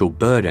financial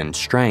burden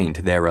strained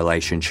their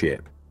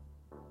relationship.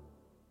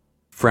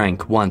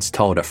 Frank once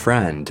told a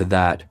friend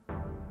that,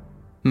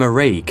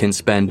 "Marie can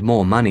spend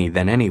more money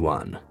than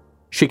anyone.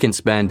 She can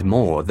spend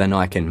more than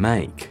I can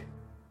make."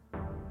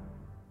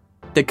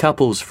 The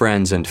couple's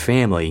friends and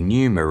family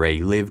knew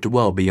Marie lived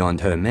well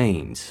beyond her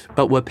means,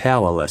 but were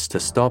powerless to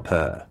stop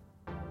her.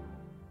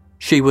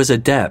 She was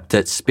adept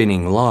at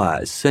spinning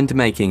lies and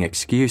making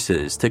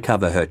excuses to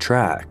cover her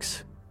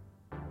tracks.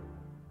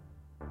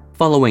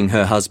 Following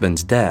her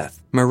husband's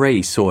death,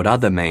 Marie sought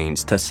other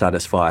means to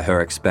satisfy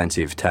her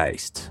expensive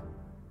tastes.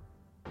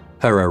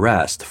 Her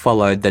arrest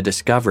followed the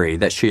discovery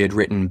that she had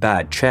written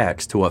bad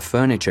checks to a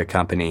furniture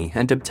company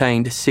and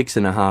obtained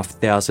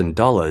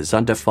 $6,500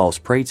 under false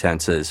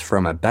pretenses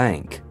from a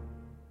bank.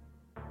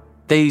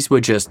 These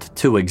were just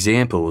two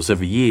examples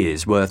of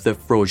years' worth of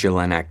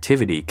fraudulent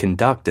activity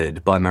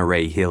conducted by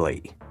Marie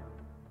Hilley.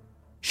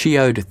 She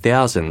owed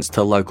thousands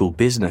to local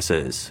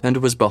businesses and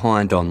was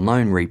behind on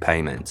loan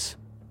repayments.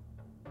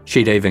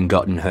 She'd even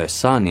gotten her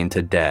son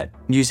into debt,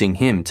 using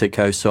him to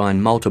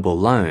co-sign multiple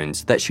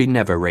loans that she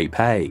never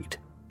repaid.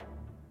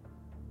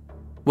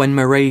 When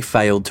Marie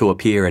failed to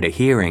appear at a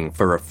hearing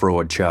for a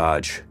fraud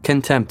charge,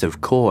 contempt of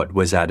court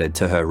was added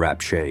to her rap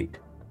sheet.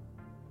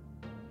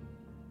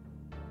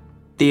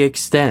 The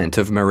extent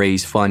of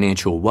Marie's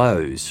financial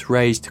woes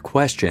raised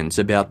questions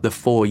about the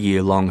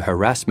 4-year-long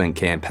harassment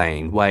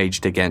campaign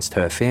waged against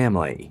her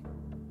family.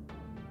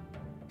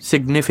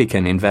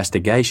 Significant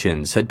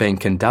investigations had been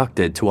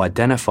conducted to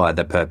identify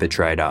the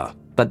perpetrator,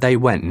 but they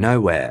went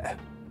nowhere.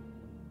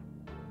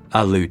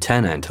 A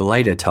lieutenant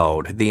later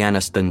told the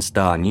Anniston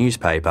Star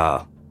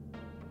newspaper,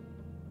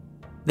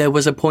 "There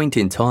was a point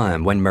in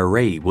time when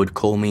Marie would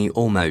call me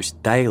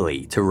almost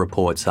daily to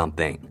report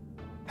something.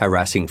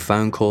 Harassing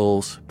phone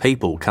calls,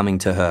 people coming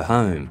to her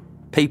home,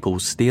 people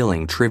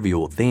stealing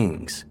trivial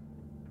things.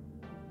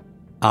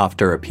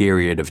 After a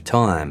period of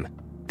time,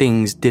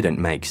 things didn't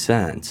make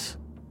sense."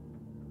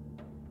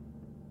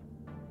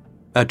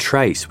 A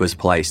trace was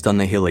placed on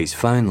the Hilleys'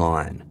 phone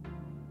line.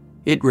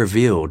 It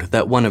revealed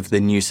that one of the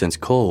nuisance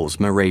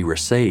calls Marie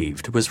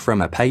received was from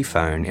a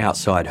payphone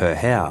outside her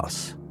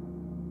house.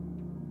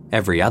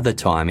 Every other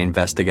time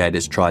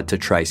investigators tried to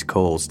trace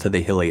calls to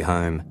the Hilley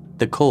home,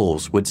 the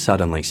calls would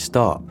suddenly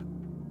stop.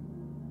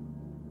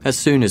 As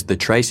soon as the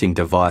tracing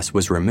device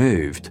was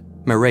removed,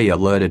 Marie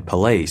alerted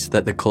police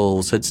that the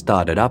calls had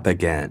started up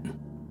again.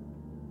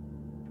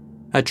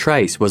 A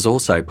trace was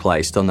also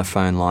placed on the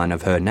phone line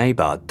of her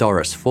neighbour,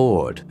 Doris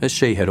Ford, as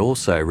she had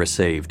also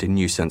received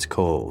nuisance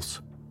calls.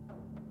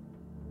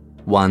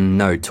 One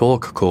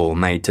no-talk call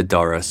made to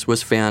Doris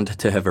was found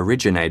to have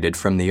originated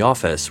from the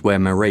office where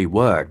Marie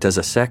worked as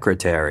a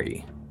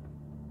secretary.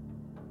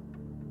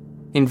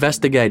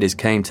 Investigators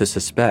came to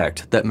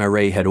suspect that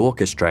Marie had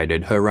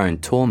orchestrated her own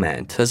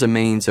torment as a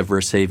means of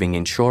receiving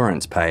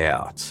insurance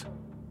payouts.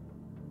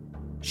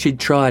 She'd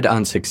tried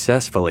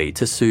unsuccessfully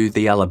to sue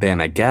the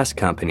Alabama Gas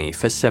Company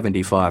for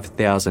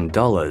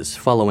 $75,000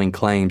 following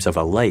claims of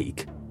a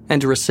leak,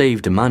 and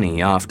received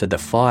money after the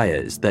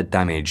fires that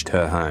damaged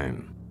her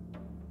home.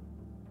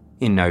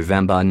 In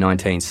November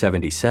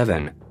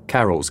 1977,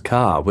 Carol's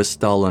car was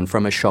stolen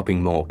from a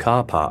shopping mall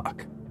car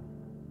park.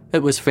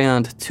 It was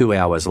found 2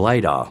 hours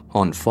later,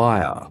 on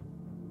fire.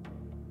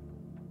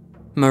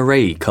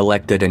 Marie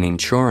collected an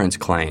insurance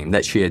claim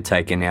that she had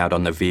taken out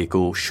on the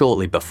vehicle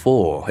shortly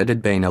before it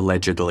had been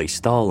allegedly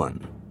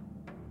stolen.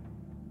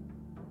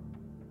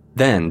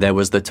 Then there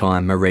was the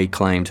time Marie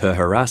claimed her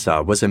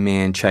harasser was a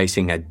man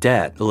chasing a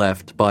debt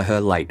left by her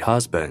late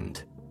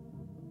husband.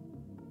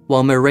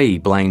 While Marie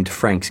blamed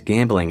Frank's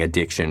gambling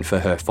addiction for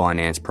her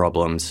finance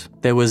problems,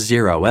 there was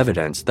zero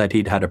evidence that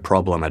he'd had a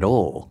problem at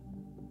all.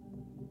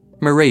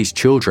 Marie's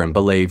children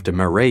believed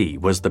Marie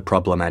was the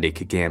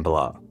problematic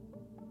gambler.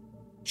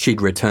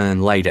 She'd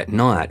return late at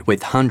night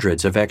with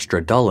hundreds of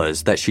extra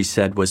dollars that she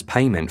said was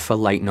payment for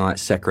late-night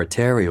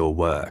secretarial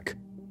work.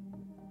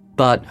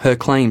 But her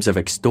claims of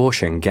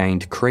extortion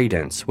gained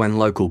credence when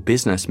local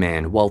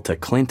businessman Walter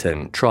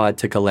Clinton tried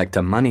to collect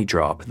a money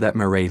drop that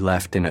Marie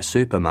left in a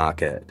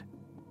supermarket.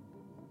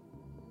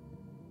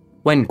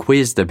 When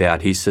quizzed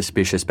about his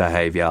suspicious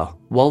behaviour,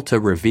 Walter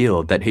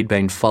revealed that he'd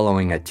been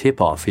following a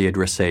tip-off he had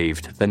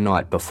received the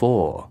night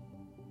before.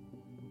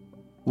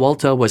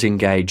 Walter was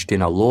engaged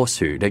in a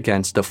lawsuit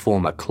against a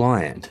former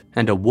client,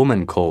 and a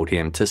woman called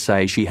him to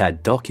say she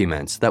had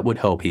documents that would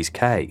help his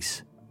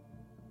case.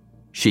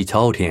 She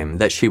told him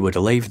that she would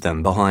leave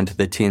them behind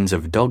the tins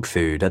of dog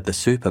food at the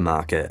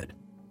supermarket.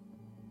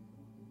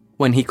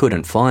 When he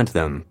couldn't find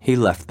them, he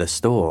left the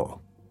store.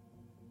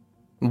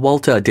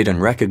 Walter didn't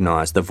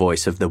recognise the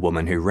voice of the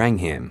woman who rang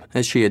him,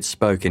 as she had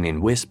spoken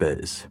in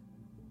whispers.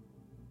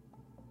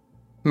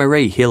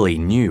 Marie Hilley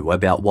knew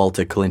about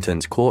Walter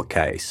Clinton's court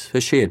case,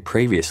 as she had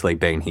previously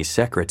been his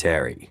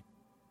secretary.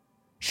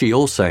 She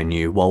also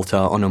knew Walter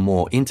on a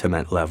more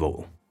intimate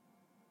level.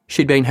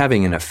 She'd been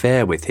having an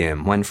affair with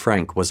him when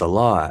Frank was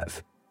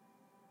alive.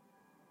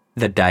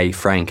 The day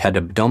Frank had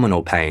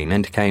abdominal pain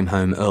and came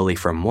home early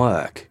from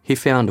work, he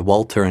found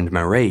Walter and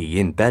Marie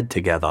in bed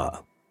together.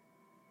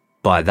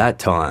 By that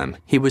time,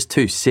 he was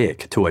too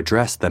sick to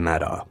address the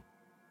matter.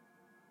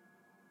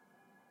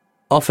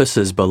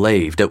 Officers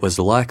believed it was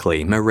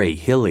likely Marie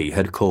Hilley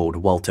had called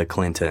Walter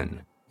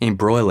Clinton,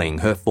 embroiling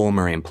her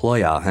former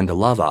employer and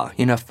lover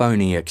in a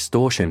phony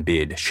extortion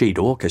bid she'd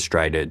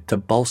orchestrated to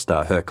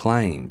bolster her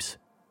claims.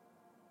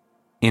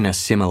 In a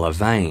similar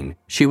vein,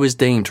 she was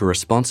deemed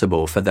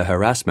responsible for the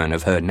harassment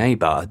of her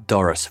neighbour,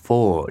 Doris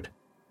Ford.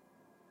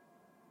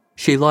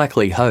 She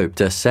likely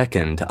hoped a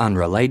second,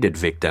 unrelated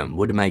victim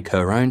would make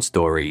her own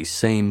story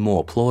seem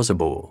more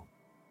plausible.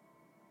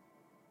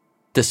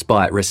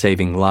 Despite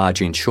receiving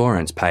large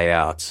insurance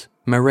payouts,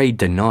 Marie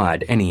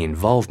denied any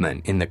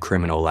involvement in the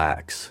criminal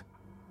acts.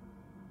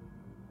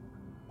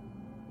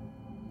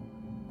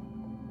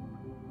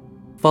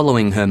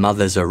 Following her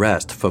mother's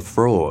arrest for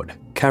fraud,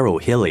 Carol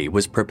Hilley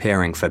was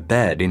preparing for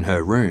bed in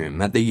her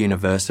room at the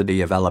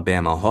University of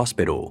Alabama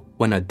Hospital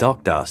when a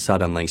doctor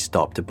suddenly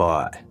stopped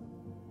by.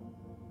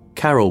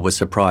 Carol was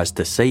surprised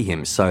to see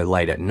him so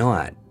late at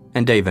night,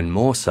 and even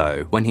more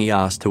so when he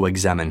asked to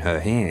examine her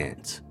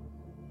hands.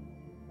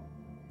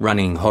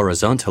 Running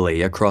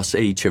horizontally across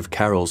each of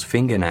Carol's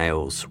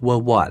fingernails were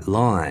white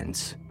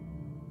lines.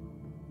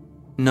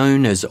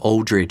 Known as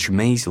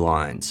Aldrich-Mees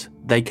lines,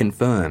 they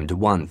confirmed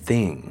one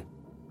thing: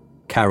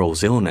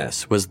 Carol's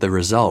illness was the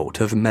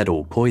result of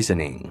metal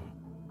poisoning.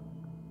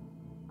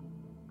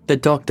 The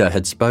doctor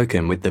had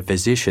spoken with the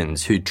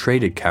physicians who'd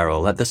treated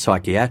Carol at the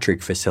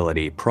psychiatric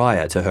facility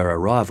prior to her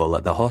arrival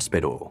at the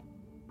hospital.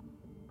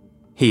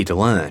 He'd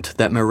learnt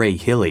that Marie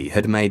Hilley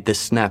had made the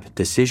snap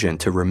decision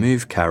to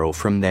remove Carol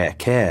from their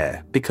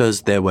care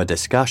because there were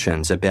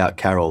discussions about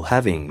Carol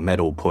having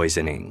metal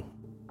poisoning.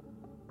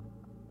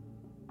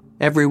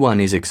 Everyone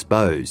is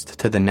exposed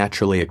to the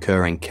naturally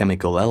occurring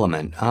chemical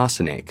element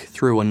arsenic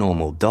through a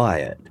normal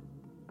diet.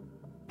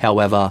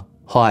 However,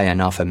 high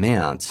enough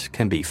amounts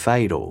can be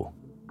fatal.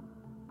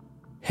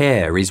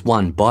 Hair is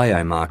one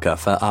biomarker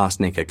for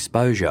arsenic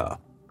exposure,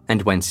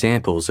 and when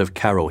samples of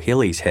Carol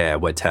Hilley's hair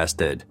were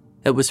tested,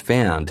 it was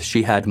found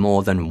she had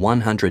more than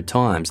 100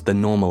 times the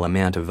normal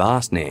amount of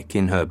arsenic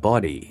in her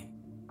body.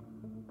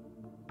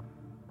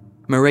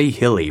 Marie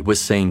Hilley was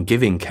seen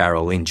giving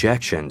Carol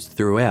injections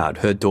throughout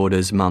her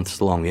daughter's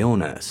months-long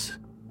illness.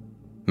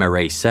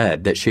 Marie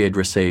said that she had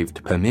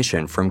received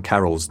permission from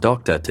Carol's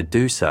doctor to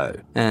do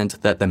so and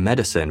that the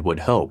medicine would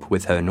help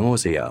with her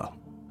nausea.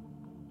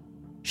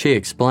 She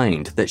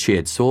explained that she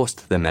had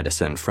sourced the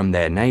medicine from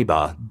their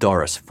neighbour,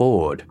 Doris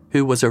Ford,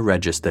 who was a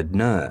registered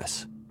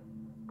nurse.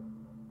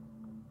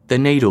 The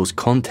needle's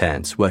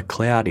contents were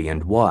cloudy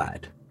and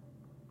white.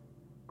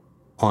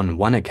 On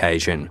one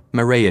occasion,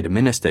 Marie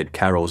administered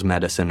Carol's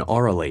medicine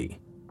orally.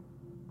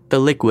 The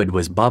liquid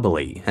was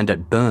bubbly and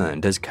it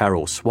burned as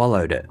Carol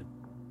swallowed it.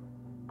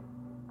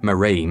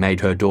 Marie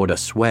made her daughter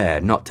swear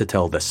not to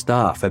tell the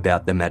staff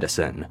about the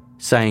medicine,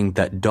 saying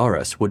that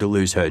Doris would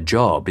lose her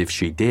job if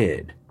she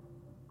did.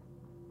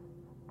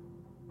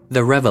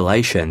 The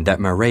revelation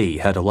that Marie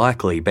had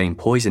likely been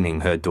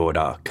poisoning her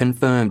daughter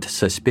confirmed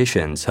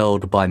suspicions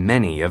held by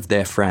many of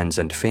their friends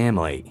and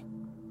family.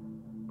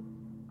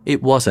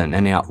 It wasn't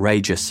an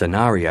outrageous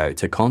scenario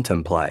to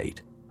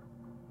contemplate.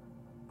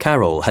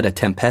 Carol had a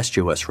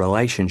tempestuous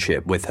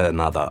relationship with her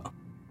mother.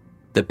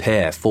 The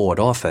pair fought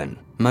often,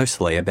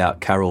 mostly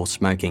about Carol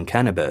smoking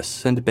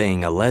cannabis and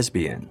being a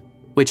lesbian,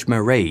 which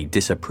Marie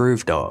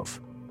disapproved of.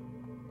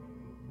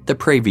 The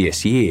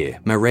previous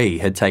year, Marie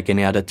had taken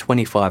out a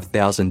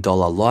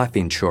 $25,000 life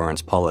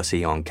insurance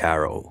policy on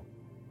Carol.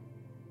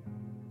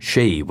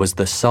 She was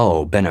the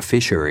sole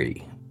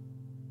beneficiary.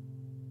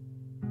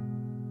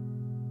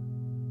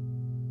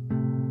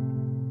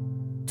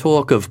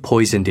 Talk of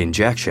poisoned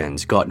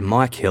injections got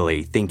Mike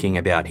Hilley thinking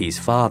about his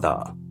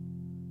father.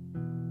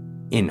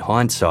 In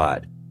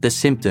hindsight, the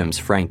symptoms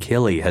Frank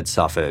Hilley had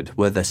suffered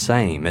were the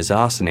same as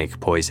arsenic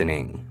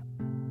poisoning.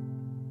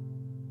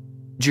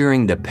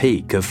 During the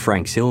peak of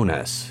Frank's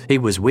illness, he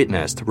was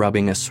witnessed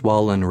rubbing a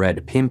swollen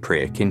red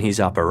pinprick in his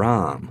upper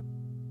arm.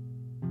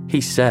 He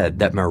said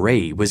that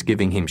Marie was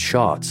giving him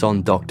shots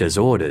on doctor's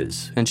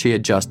orders and she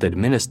had just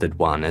administered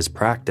one as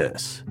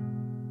practice.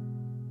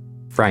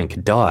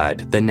 Frank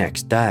died the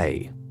next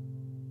day.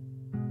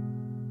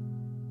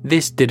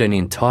 This didn't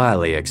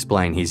entirely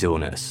explain his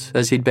illness,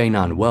 as he'd been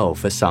unwell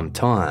for some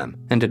time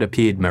and it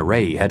appeared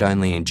Marie had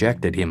only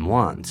injected him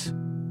once.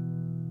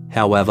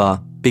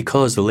 However,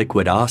 because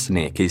liquid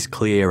arsenic is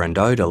clear and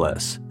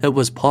odourless, it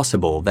was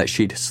possible that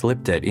she'd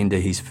slipped it into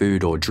his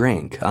food or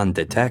drink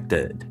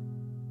undetected.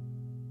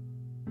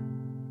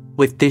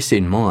 With this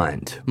in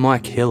mind,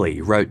 Mike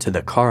Hilley wrote to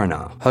the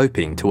coroner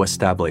hoping to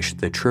establish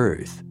the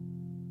truth.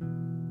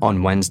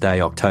 On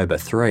Wednesday, October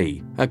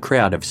 3, a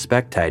crowd of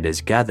spectators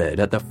gathered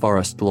at the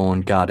Forest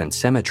Lawn Garden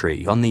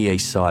Cemetery on the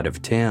east side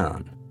of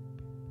town.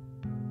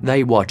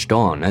 They watched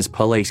on as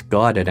police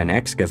guided an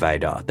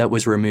excavator that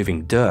was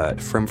removing dirt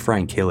from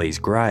Frank Hilley's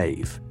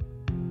grave.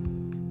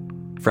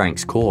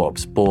 Frank's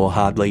corpse bore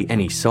hardly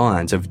any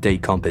signs of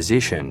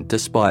decomposition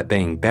despite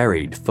being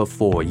buried for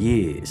 4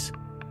 years.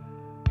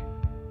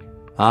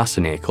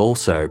 Arsenic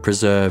also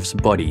preserves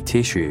body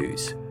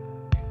tissues.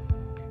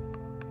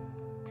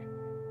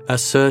 A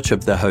search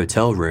of the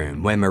hotel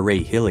room where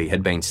Marie Hilley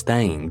had been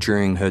staying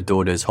during her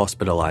daughter's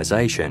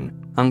hospitalisation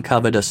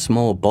uncovered a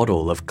small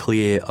bottle of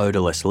clear,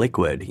 odourless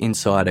liquid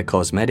inside a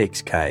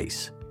cosmetics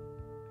case.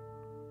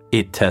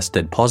 It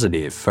tested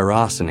positive for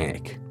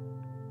arsenic.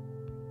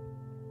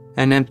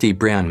 An empty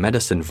brown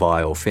medicine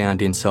vial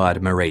found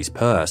inside Marie's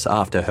purse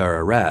after her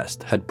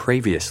arrest had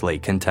previously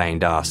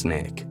contained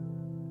arsenic.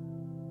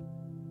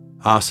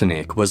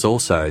 Arsenic was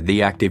also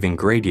the active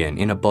ingredient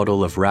in a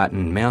bottle of rat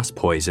and mouse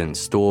poison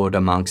stored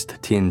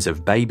amongst tins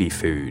of baby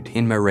food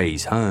in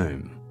Marie's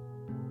home.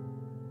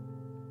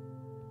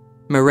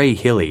 Marie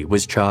Hilley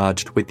was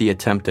charged with the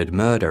attempted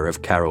murder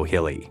of Carol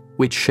Hilley,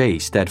 which she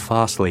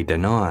steadfastly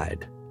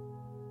denied.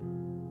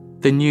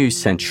 The news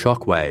sent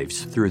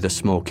shockwaves through the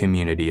small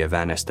community of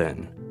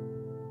Anniston.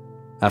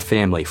 A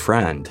family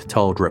friend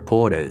told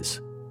reporters,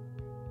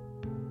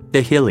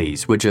 "The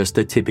Hilleys were just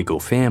a typical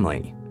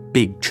family.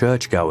 Big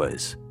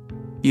churchgoers.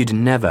 You'd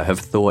never have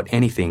thought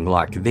anything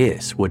like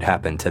this would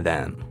happen to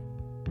them."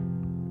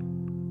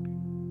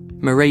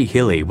 Marie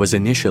Hilley was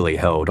initially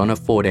held on a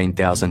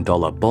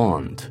 $14,000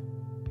 bond.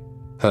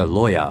 Her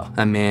lawyer,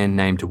 a man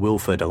named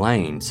Wilford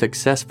Lane,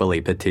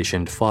 successfully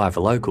petitioned 5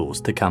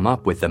 locals to come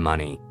up with the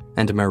money,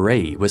 and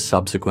Marie was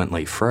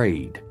subsequently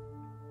freed.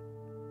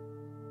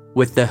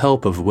 With the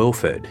help of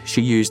Wilford,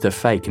 she used a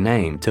fake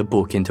name to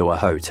book into a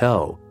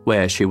hotel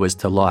where she was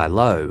to lie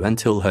low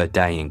until her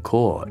day in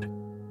court.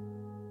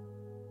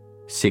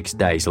 6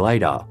 days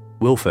later,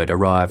 Wilford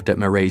arrived at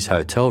Marie's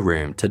hotel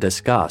room to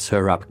discuss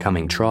her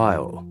upcoming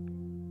trial.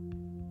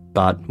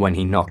 But when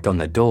he knocked on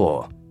the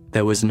door,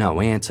 there was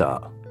no answer.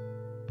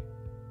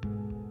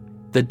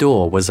 The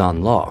door was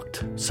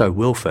unlocked, so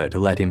Wilford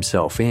let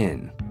himself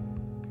in.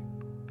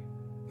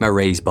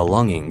 Marie's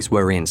belongings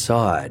were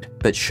inside,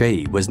 but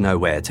she was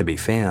nowhere to be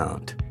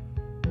found.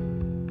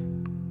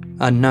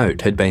 A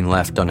note had been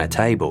left on a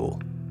table.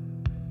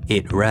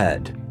 It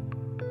read,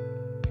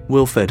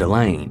 "Wilford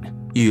Lane,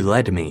 you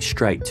led me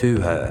straight to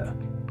her.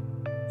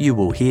 You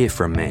will hear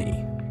from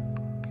me."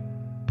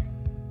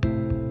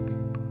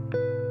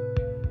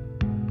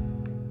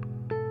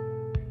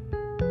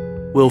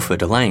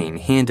 Wilford Lane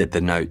handed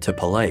the note to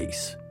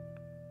police.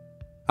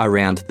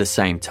 Around the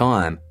same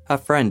time, a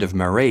friend of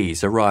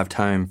Marie's arrived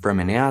home from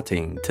an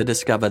outing to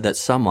discover that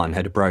someone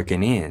had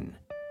broken in.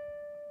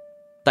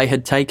 They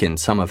had taken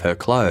some of her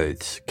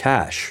clothes,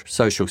 cash,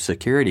 social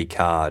security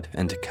card,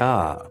 and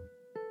car.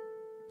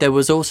 There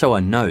was also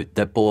a note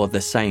that bore the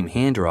same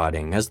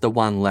handwriting as the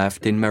one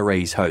left in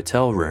Marie's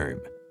hotel room.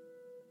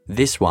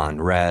 This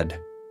one read,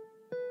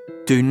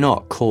 "Do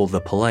not call the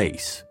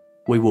police.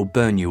 We will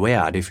burn you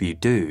out if you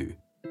do.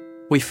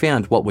 We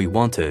found what we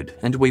wanted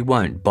and we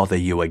won't bother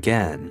you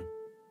again."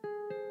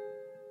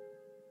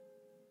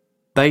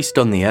 Based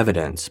on the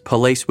evidence,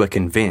 police were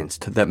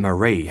convinced that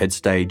Marie had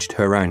staged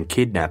her own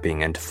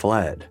kidnapping and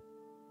fled.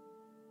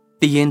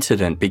 The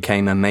incident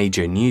became a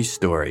major news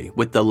story,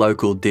 with the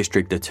local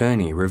district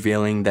attorney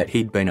revealing that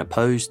he'd been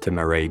opposed to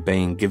Marie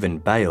being given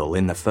bail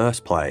in the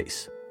first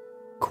place.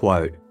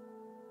 Quote,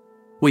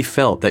 "We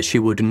felt that she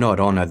would not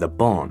honour the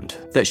bond,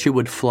 that she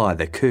would fly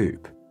the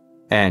coop.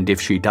 And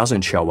if she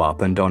doesn't show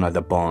up and honour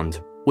the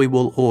bond, we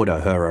will order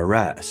her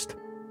arrest.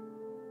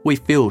 We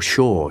feel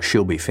sure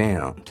she'll be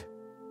found."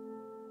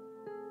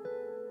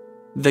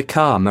 The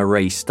car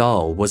Marie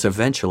stole was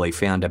eventually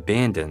found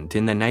abandoned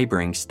in the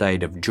neighbouring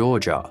state of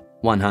Georgia,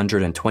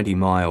 120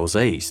 miles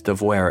east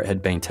of where it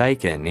had been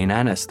taken in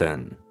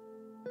Anniston.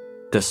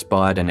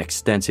 Despite an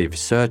extensive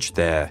search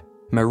there,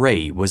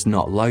 Marie was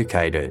not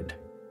located.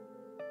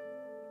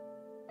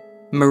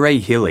 Marie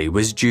Hilley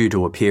was due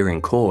to appear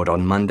in court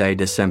on Monday,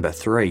 December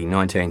 3,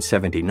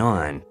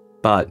 1979,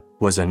 but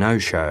was a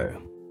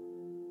no-show.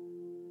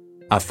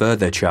 A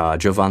further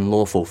charge of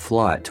unlawful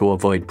flight to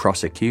avoid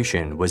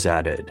prosecution was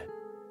added.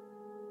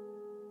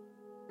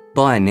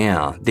 By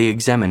now, the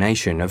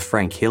examination of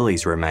Frank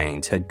Hilley's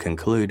remains had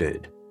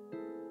concluded.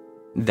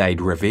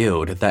 They'd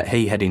revealed that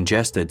he had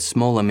ingested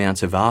small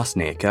amounts of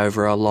arsenic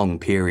over a long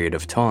period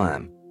of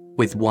time,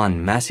 with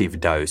one massive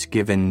dose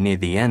given near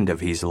the end of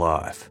his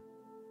life.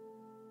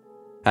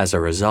 As a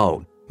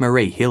result,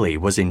 Marie Hilley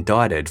was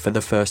indicted for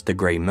the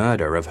first-degree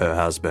murder of her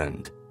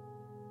husband.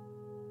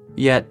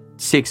 Yet,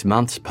 6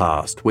 months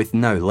passed with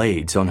no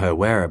leads on her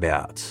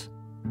whereabouts.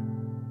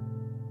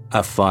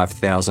 A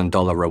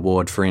 $5,000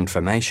 reward for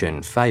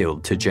information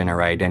failed to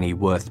generate any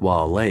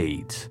worthwhile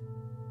leads.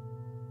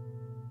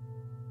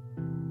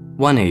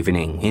 One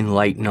evening in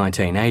late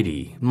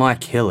 1980,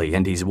 Mike Hilley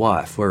and his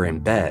wife were in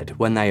bed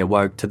when they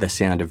awoke to the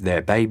sound of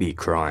their baby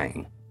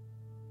crying.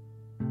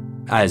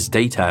 As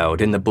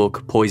detailed in the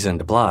book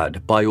Poisoned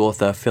Blood by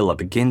author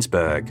Philip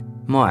Ginsberg,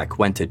 Mike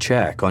went to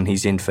check on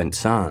his infant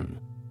son.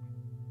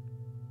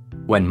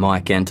 When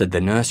Mike entered the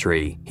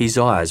nursery, his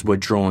eyes were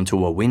drawn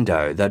to a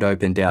window that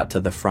opened out to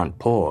the front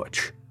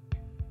porch.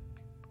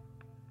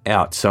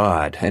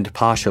 Outside, and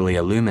partially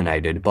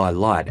illuminated by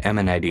light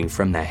emanating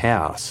from the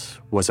house,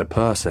 was a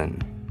person.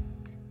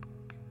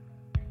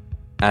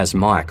 As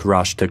Mike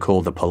rushed to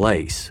call the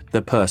police,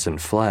 the person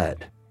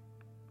fled.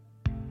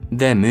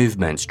 Their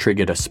movements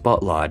triggered a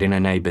spotlight in a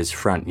neighbour's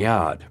front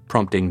yard,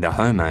 prompting the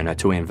homeowner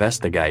to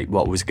investigate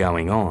what was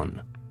going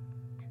on.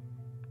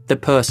 The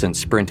person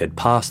sprinted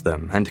past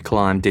them and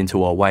climbed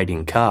into a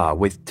waiting car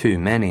with 2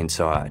 men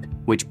inside,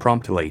 which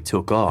promptly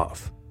took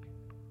off.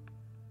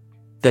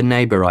 The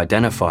neighbour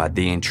identified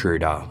the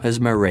intruder as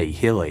Marie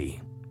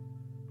Hilley.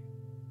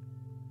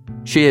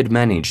 She had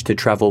managed to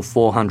travel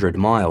 400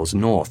 miles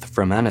north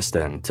from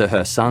Anniston to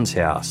her son's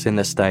house in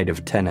the state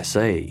of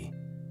Tennessee.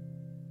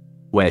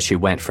 Where she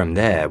went from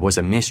there was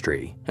a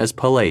mystery, as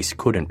police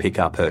couldn't pick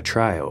up her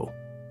trail.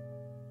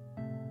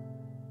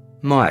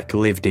 Mike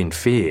lived in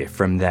fear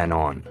from then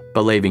on,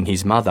 believing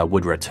his mother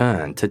would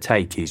return to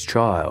take his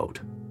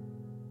child.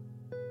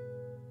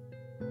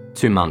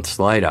 2 months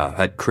later,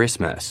 at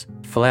Christmas,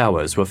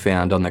 flowers were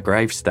found on the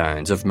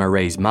gravestones of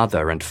Marie's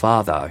mother and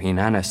father in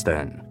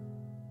Anniston.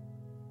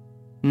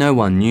 No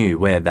one knew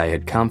where they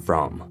had come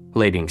from,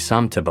 leading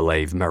some to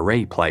believe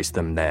Marie placed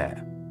them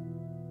there.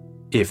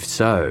 If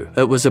so,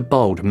 it was a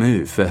bold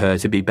move for her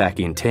to be back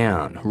in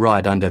town,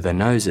 right under the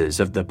noses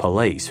of the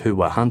police who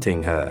were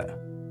hunting her.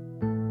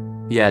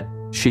 Yet,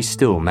 she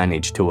still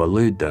managed to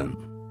elude them.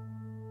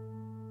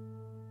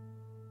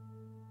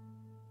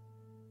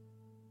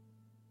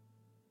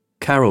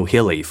 Carol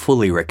Hilley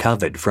fully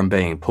recovered from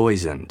being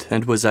poisoned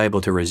and was able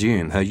to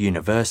resume her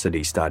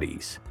university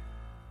studies.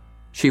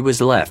 She was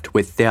left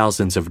with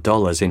thousands of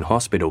dollars in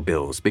hospital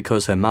bills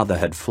because her mother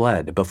had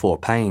fled before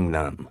paying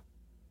them.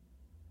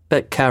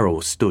 But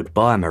Carol stood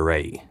by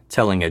Marie,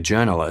 telling a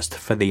journalist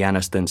for the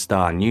Anniston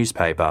Star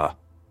newspaper,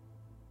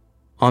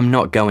 "I'm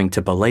not going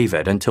to believe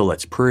it until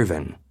it's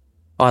proven.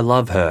 I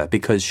love her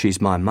because she's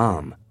my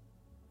mum.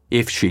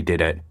 If she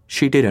did it,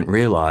 she didn't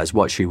realise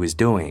what she was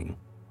doing.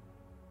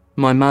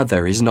 My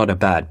mother is not a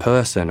bad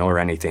person or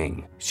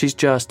anything. She's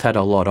just had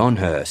a lot on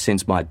her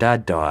since my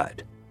dad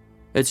died.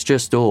 It's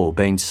just all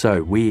been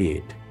so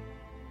weird."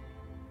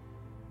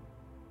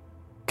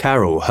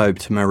 Carol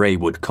hoped Marie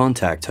would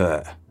contact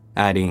her,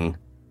 adding,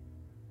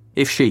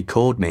 "If she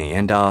called me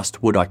and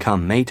asked would I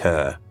come meet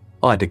her,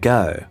 I'd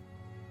go.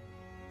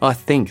 I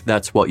think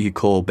that's what you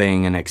call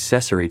being an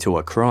accessory to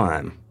a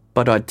crime,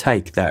 but I'd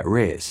take that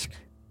risk."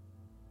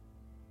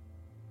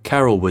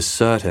 Carol was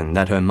certain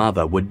that her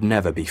mother would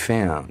never be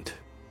found.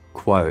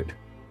 Quote,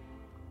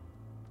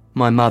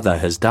 "My mother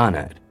has done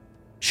it.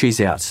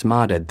 She's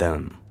outsmarted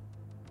them."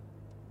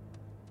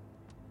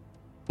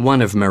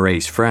 One of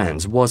Marie's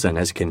friends wasn't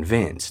as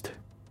convinced.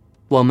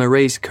 While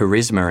Marie's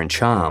charisma and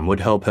charm would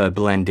help her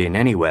blend in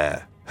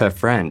anywhere, her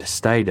friend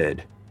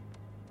stated,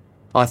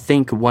 "I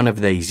think one of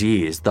these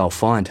years they'll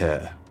find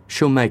her.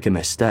 She'll make a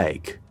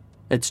mistake.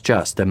 It's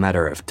just a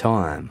matter of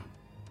time."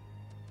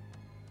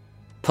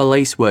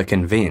 Police were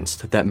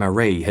convinced that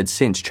Marie had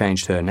since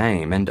changed her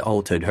name and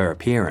altered her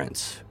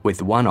appearance,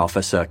 with one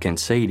officer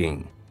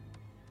conceding,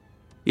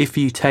 "If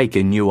you take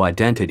a new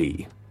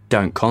identity,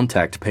 don't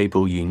contact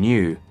people you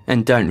knew,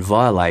 and don't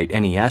violate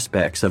any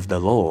aspects of the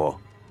law,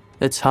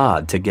 it's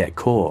hard to get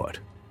caught."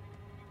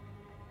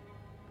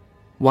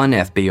 One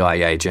FBI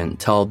agent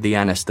told the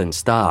Anniston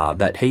Star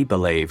that he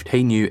believed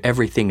he knew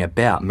everything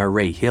about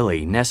Marie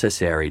Hilley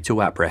necessary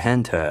to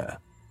apprehend her.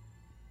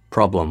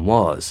 Problem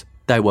was,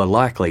 they were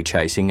likely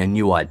chasing a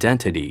new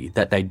identity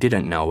that they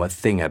didn't know a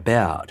thing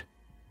about.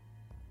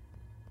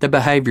 The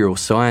behavioural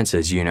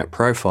sciences unit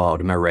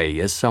profiled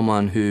Marie as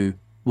someone who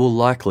will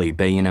likely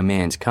be in a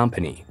man's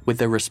company with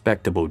a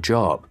respectable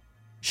job.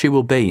 She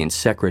will be in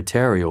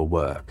secretarial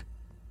work.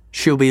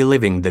 She'll be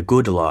living the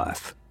good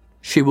life.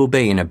 She will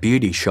be in a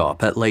beauty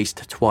shop at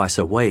least twice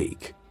a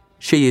week.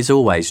 She is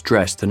always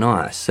dressed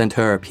nice and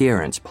her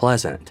appearance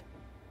pleasant.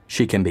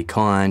 She can be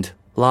kind,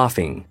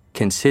 laughing,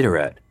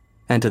 considerate,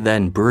 and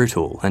then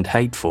brutal and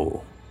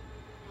hateful.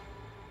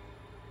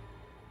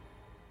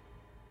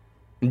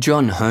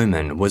 John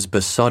Homan was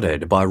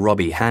besotted by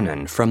Robbie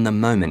Hannon from the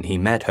moment he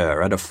met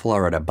her at a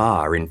Florida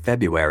bar in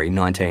February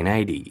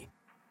 1980.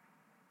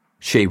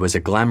 She was a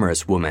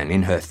glamorous woman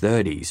in her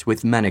 30s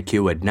with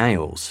manicured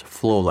nails,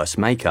 flawless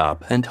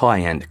makeup, and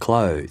high-end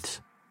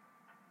clothes.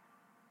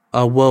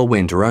 A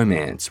whirlwind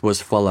romance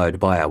was followed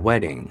by a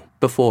wedding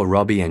before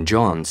Robbie and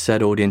John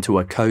settled into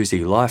a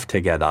cozy life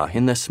together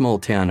in the small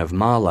town of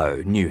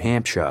Marlow, New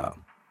Hampshire.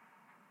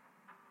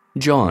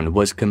 John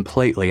was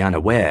completely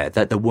unaware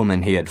that the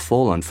woman he had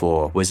fallen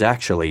for was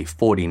actually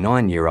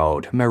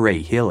 49-year-old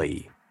Marie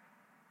Hilley.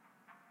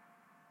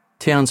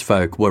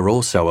 Townsfolk were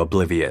also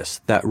oblivious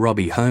that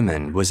Robbie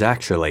Homan was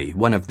actually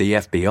one of the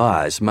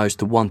FBI's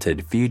most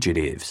wanted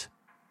fugitives.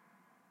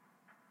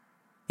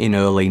 In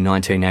early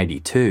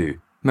 1982,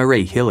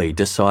 Marie Hilley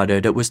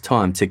decided it was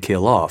time to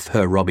kill off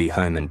her Robbie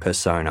Homan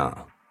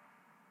persona.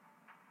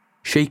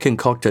 She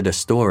concocted a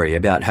story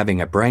about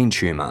having a brain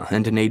tumour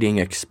and needing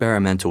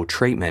experimental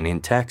treatment in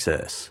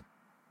Texas.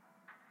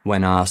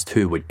 When asked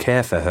who would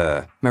care for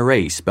her,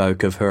 Marie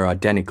spoke of her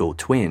identical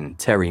twin,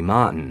 Terry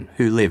Martin,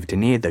 who lived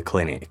near the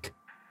clinic.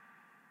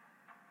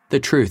 The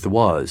truth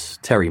was,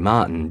 Terry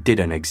Martin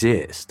didn't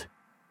exist.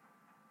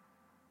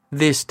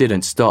 This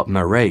didn't stop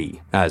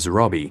Marie, as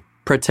Robbie,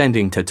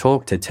 pretending to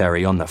talk to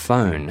Terry on the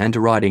phone and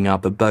writing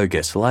up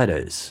bogus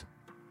letters.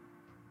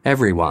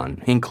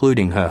 Everyone,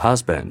 including her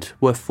husband,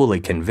 were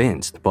fully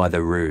convinced by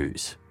the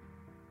ruse.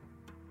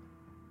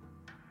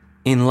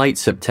 In late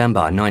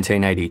September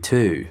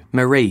 1982,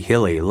 Marie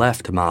Hilley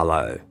left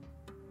Marlow.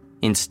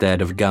 Instead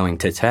of going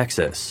to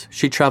Texas,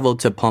 she travelled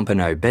to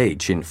Pompano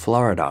Beach in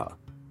Florida.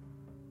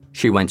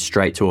 She went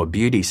straight to a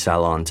beauty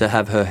salon to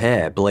have her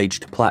hair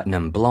bleached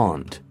platinum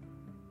blonde.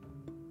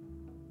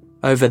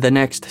 Over the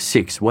next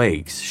 6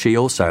 weeks, she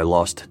also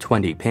lost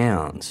 20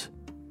 pounds.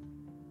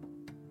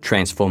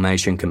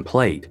 Transformation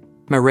complete,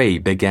 Marie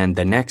began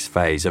the next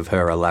phase of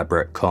her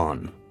elaborate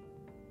con.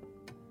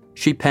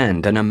 She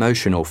penned an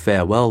emotional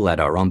farewell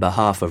letter on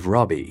behalf of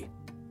Robbie.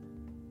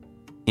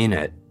 In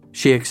it,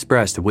 she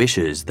expressed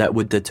wishes that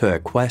would deter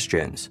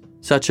questions,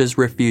 such as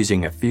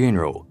refusing a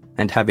funeral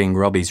and having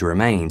Robbie's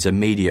remains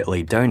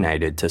immediately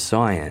donated to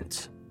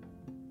science.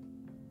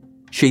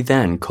 She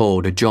then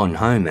called John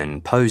Homan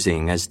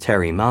posing as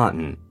Terry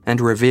Martin and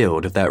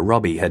revealed that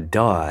Robbie had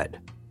died.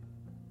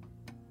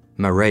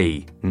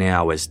 Marie,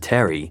 now as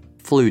Terry,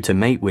 flew to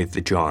meet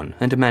with John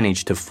and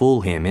managed to fool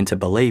him into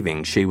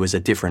believing she was a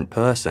different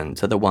person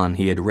to the one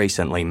he had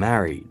recently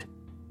married.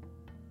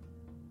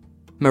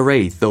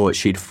 Marie thought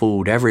she'd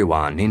fooled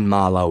everyone in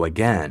Marlow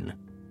again.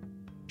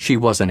 She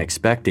wasn't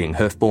expecting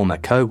her former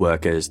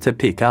co-workers to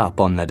pick up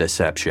on the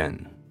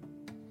deception.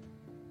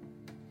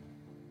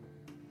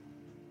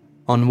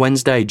 On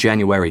Wednesday,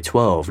 January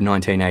 12,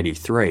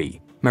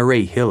 1983,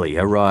 Marie Hilley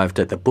arrived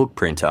at the book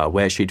printer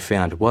where she'd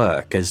found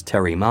work as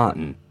Terry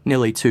Martin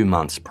nearly 2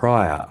 months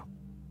prior.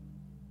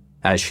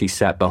 As she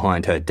sat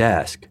behind her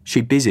desk, she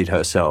busied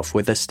herself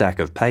with a stack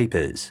of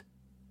papers.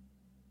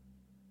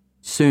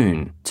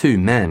 Soon, 2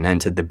 men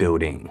entered the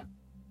building.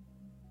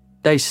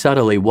 They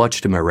subtly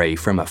watched Marie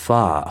from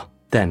afar,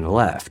 then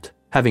left,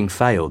 having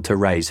failed to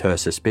raise her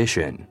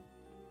suspicion.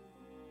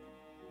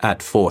 At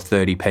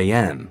 4:30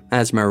 p.m,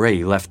 as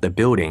Marie left the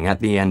building at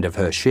the end of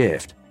her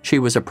shift, she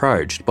was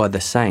approached by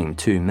the same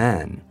 2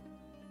 men.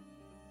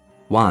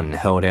 One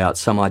held out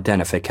some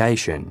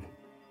identification.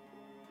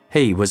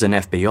 He was an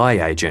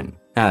FBI agent,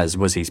 as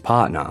was his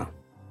partner.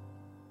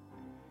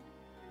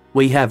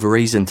 "We have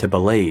reason to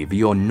believe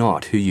you're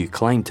not who you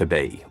claim to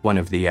be," one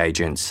of the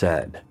agents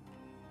said.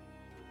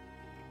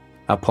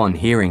 Upon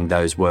hearing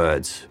those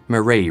words,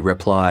 Marie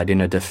replied in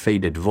a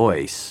defeated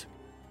voice,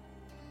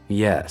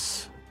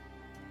 "Yes."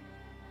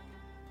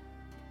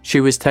 She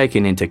was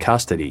taken into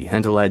custody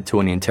and led to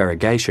an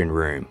interrogation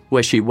room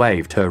where she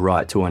waived her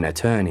right to an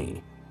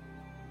attorney.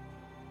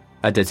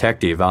 A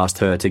detective asked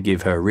her to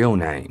give her real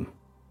name.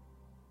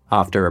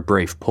 After a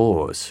brief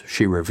pause,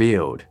 she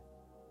revealed,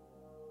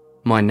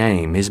 "My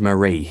name is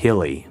Marie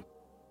Hilley."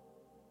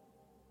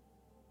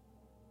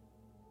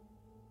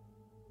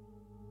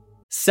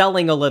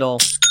 Selling a little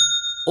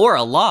or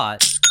a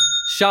lot,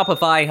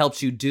 Shopify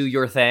helps you do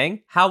your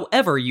thing,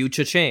 however you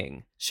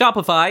cha-ching.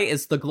 Shopify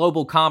is the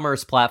global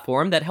commerce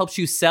platform that helps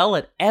you sell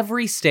at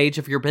every stage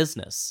of your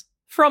business.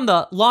 From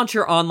the launch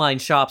your online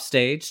shop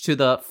stage to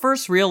the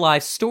first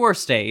real-life store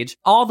stage,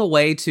 all the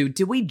way to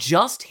do we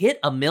just hit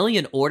 1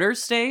 million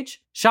orders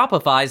stage,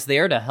 Shopify's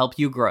there to help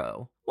you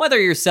grow. Whether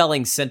you're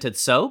selling scented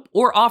soap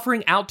or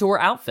offering outdoor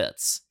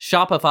outfits,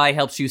 Shopify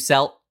helps you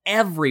sell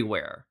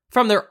everywhere.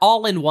 From their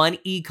all-in-one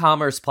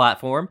e-commerce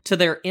platform to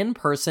their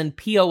in-person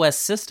POS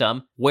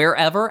system,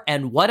 wherever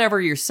and whatever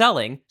you're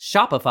selling,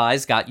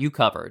 Shopify's got you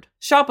covered.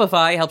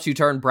 Shopify helps you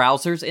turn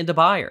browsers into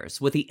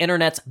buyers with the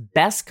internet's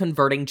best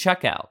converting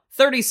checkout,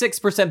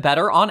 36%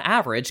 better on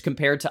average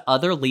compared to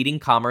other leading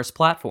commerce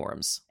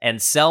platforms.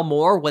 And sell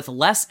more with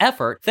less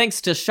effort thanks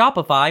to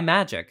Shopify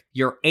Magic,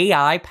 your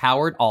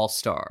AI-powered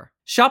all-star.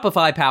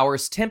 Shopify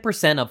powers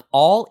 10% of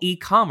all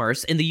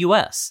e-commerce in the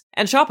US,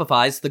 and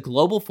Shopify's the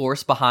global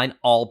force behind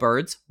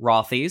Allbirds,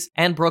 Rothy's,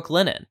 and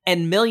Brooklinen,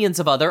 and millions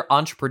of other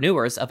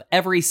entrepreneurs of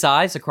every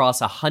size across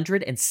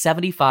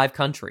 175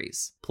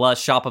 countries.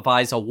 Plus,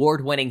 Shopify's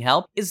award-winning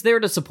help is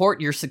there to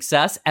support your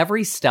success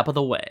every step of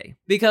the way.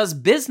 Because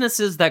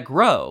businesses that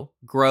grow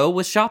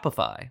with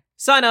Shopify.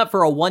 Sign up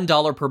for a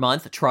 $1 per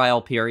month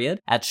trial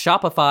period at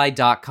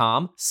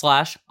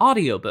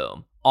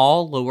shopify.com/audioboom,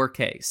 all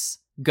lowercase.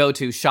 Go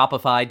to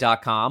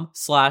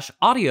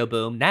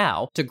shopify.com/audioboom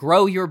now to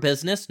grow your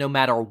business no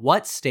matter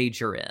what stage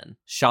you're in.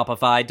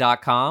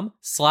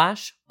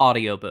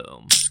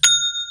 Shopify.com/audioboom.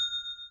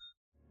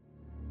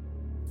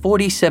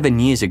 47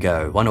 years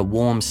ago, on a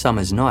warm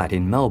summer's night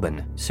in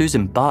Melbourne,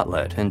 Susan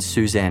Bartlett and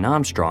Suzanne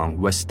Armstrong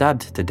were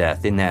stabbed to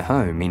death in their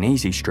home in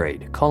Easy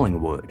Street,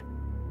 Collingwood.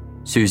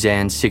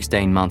 Suzanne's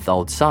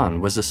 16-month-old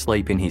son was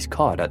asleep in his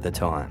cot at the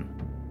time.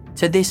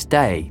 To this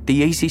day, the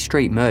Easy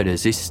Street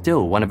murders is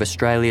still one of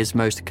Australia's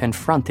most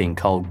confronting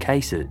cold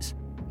cases.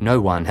 No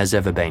one has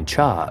ever been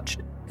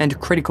charged, and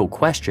critical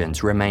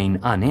questions remain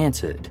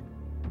unanswered.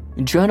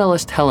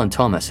 Journalist Helen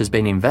Thomas has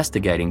been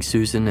investigating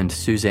Susan and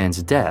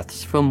Suzanne's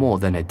deaths for more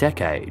than a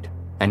decade,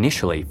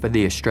 initially for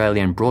the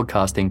Australian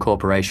Broadcasting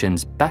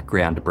Corporation's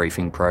background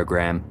briefing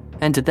program,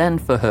 and then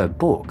for her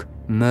book,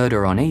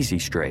 Murder on Easy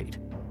Street.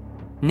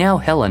 Now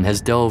Helen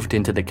has delved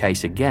into the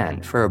case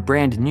again for a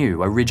brand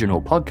new original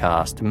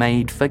podcast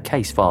made for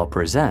Casefile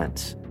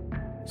Presents.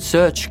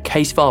 Search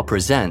Casefile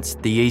Presents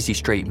The Easy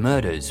Street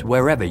Murders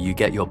wherever you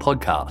get your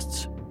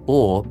podcasts,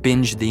 or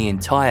binge the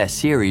entire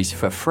series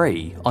for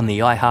free on the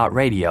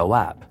iHeartRadio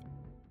app.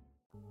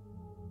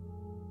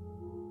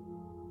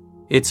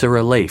 It's a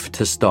relief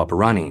to stop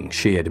running,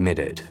 she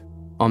admitted.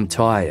 I'm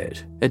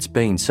tired. It's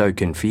been so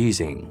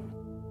confusing.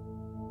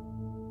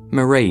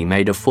 Marie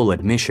made a full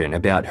admission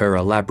about her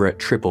elaborate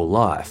triple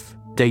life,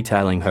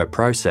 detailing her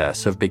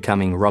process of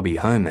becoming Robbie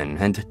Homan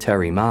and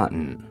Terry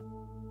Martin.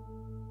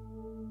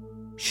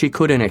 She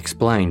couldn't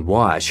explain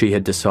why she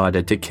had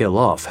decided to kill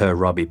off her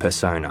Robbie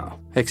persona,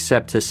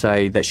 except to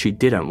say that she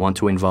didn't want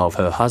to involve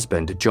her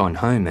husband John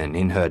Homan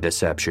in her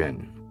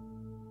deception.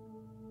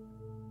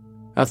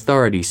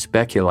 Authorities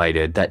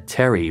speculated that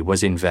Terry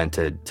was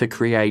invented to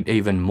create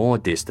even more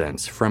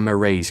distance from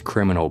Marie's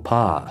criminal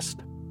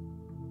past.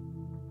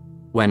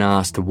 When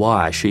asked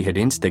why she had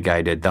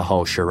instigated the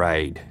whole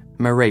charade,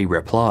 Marie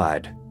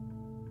replied,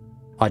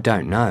 "I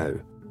don't know.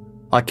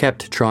 I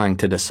kept trying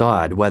to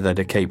decide whether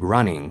to keep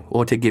running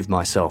or to give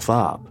myself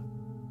up."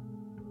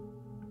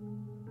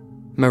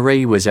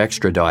 Marie was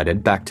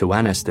extradited back to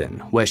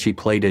Anniston, where she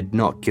pleaded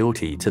not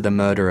guilty to the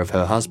murder of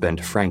her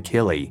husband Frank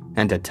Hilley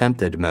and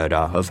attempted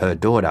murder of her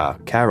daughter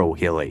Carol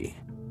Hilley.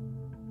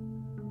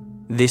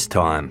 This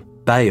time,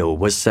 bail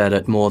was set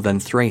at more than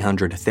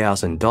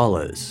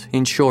 $300,000,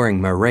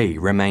 ensuring Marie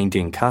remained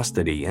in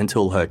custody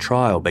until her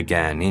trial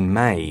began in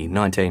May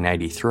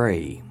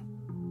 1983.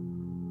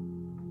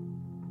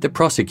 The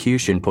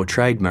prosecution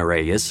portrayed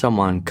Marie as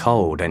someone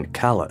cold and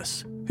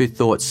callous, who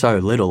thought so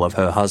little of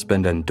her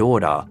husband and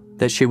daughter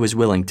that she was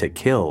willing to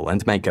kill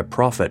and make a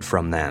profit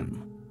from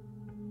them.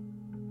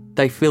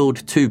 They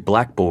filled 2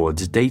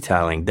 blackboards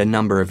detailing the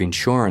number of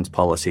insurance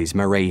policies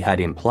Marie had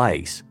in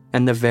place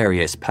and the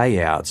various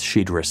payouts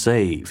she'd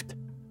received.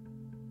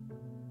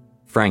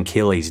 Frank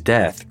Hilley's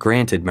death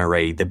granted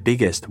Marie the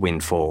biggest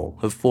windfall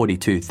of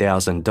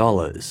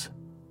 $42,000.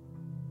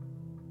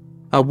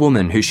 A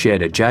woman who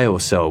shared a jail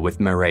cell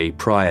with Marie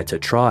prior to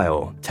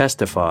trial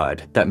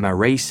testified that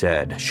Marie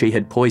said she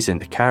had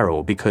poisoned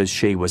Carol because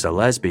she was a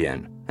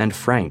lesbian and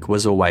Frank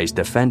was always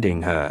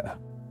defending her.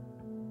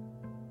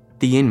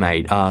 The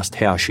inmate asked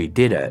how she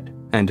did it,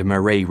 and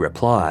Marie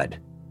replied,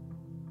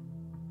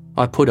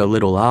 "I put a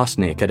little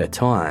arsenic at a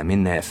time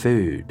in their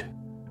food."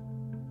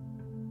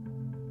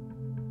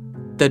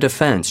 The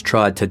defence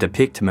tried to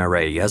depict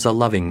Marie as a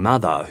loving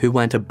mother who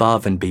went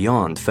above and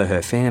beyond for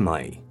her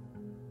family.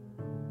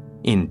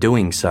 In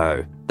doing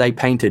so, they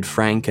painted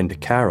Frank and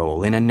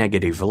Carol in a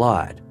negative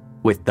light,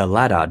 with the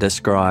latter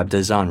described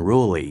as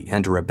unruly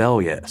and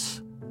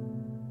rebellious.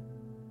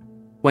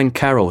 When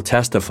Carol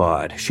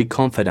testified, she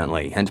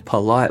confidently and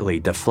politely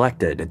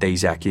deflected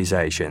these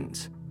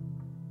accusations.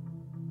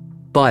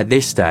 By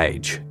this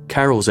stage,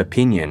 Carol's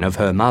opinion of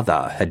her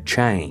mother had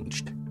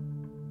changed.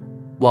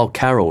 While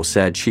Carol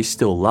said she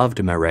still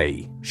loved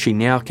Marie, she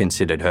now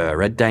considered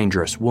her a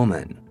dangerous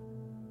woman.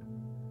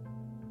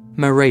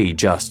 Marie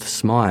just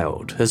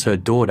smiled as her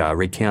daughter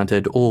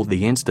recounted all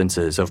the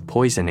instances of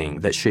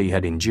poisoning that she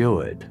had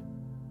endured.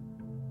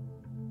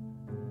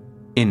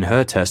 In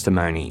her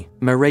testimony,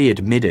 Marie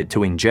admitted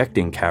to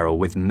injecting Carol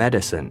with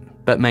medicine,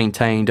 but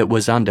maintained it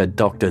was under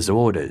doctor's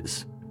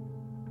orders.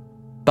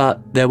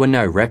 But there were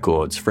no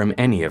records from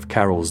any of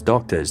Carol's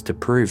doctors to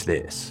prove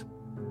this.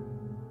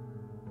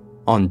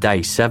 On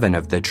day 7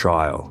 of the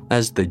trial,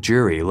 as the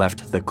jury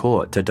left the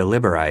court to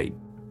deliberate,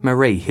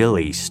 Marie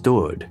Hilley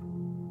stood.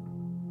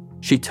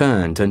 She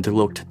turned and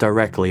looked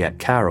directly at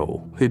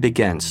Carol, who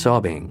began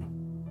sobbing.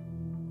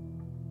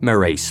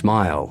 Marie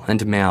smiled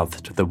and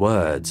mouthed the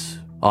words,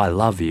 "I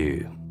love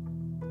you."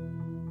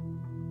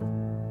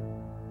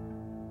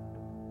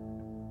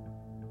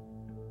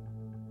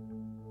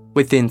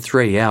 Within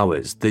 3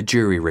 hours, the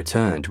jury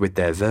returned with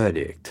their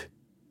verdict.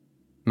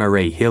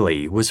 Marie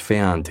Hilley was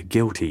found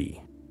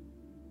guilty.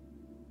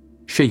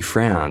 She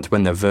frowned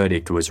when the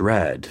verdict was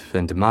read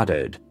and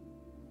muttered,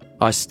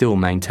 "I still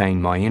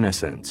maintain my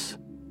innocence."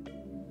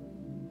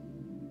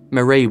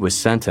 Marie was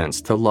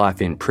sentenced to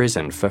life in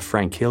prison for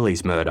Frank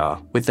Hilley's murder,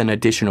 with an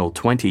additional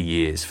 20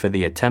 years for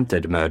the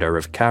attempted murder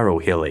of Carol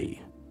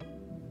Hilley.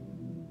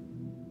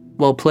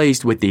 While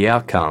pleased with the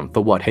outcome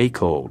for what he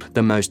called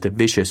the most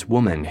vicious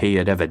woman he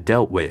had ever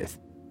dealt with,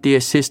 the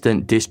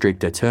assistant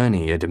district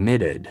attorney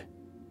admitted,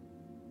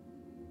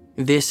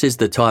 "This is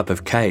the type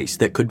of case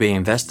that could be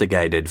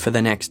investigated for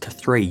the next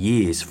 3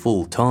 years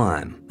full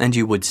time, and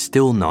you would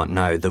still not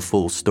know the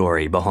full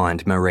story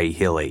behind Marie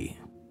Hilley."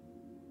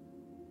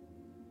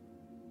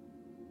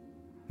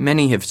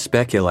 Many have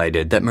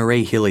speculated that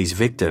Marie Hilley's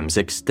victims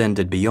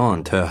extended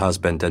beyond her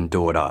husband and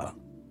daughter.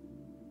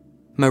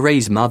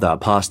 Marie's mother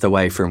passed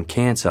away from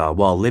cancer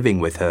while living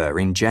with her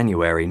in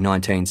January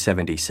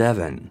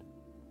 1977.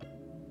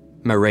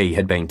 Marie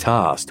had been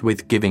tasked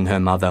with giving her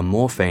mother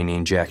morphine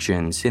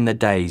injections in the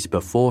days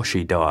before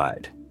she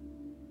died.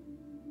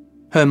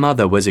 Her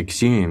mother was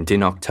exhumed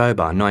in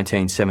October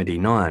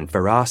 1979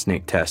 for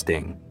arsenic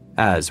testing,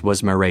 as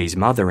was Marie's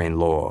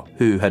mother-in-law,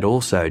 who had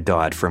also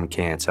died from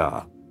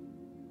cancer.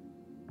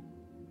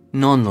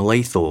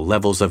 Non-lethal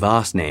levels of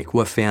arsenic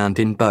were found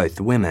in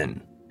both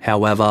women.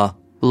 However,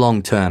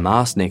 long-term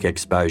arsenic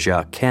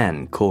exposure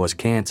can cause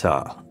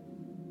cancer.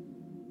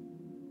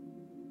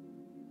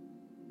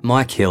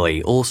 Mike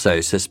Hilley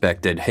also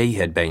suspected he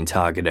had been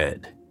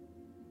targeted.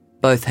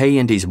 Both he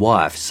and his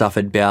wife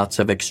suffered bouts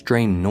of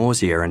extreme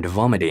nausea and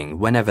vomiting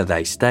whenever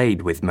they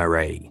stayed with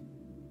Marie.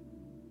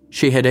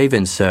 She had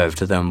even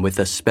served them with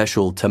a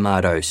special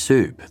tomato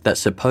soup that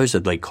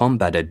supposedly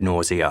combated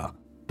nausea,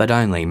 but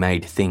only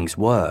made things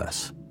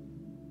worse.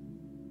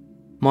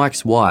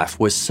 Mike's wife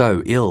was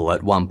so ill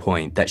at one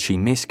point that she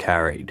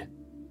miscarried.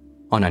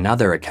 On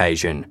another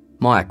occasion,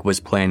 Mike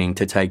was planning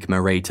to take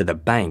Marie to the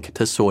bank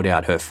to sort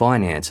out her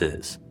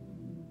finances.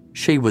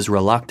 She was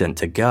reluctant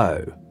to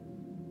go.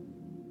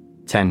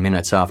 10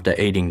 minutes after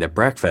eating the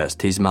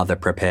breakfast his mother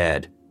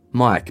prepared,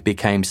 Mike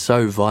became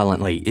so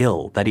violently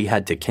ill that he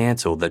had to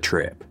cancel the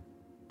trip.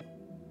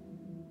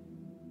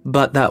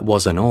 But that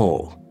wasn't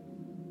all.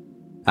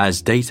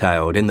 As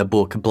detailed in the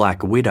book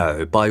Black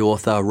Widow by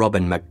author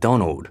Robin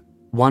MacDonald,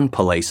 one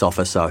police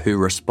officer who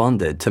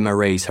responded to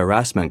Marie's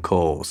harassment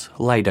calls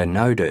later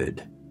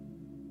noted,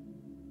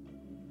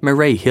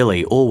 "Marie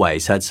Hilley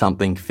always had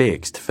something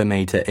fixed for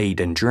me to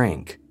eat and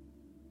drink.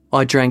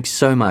 I drank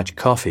so much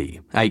coffee,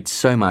 ate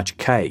so much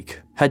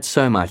cake, had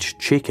so much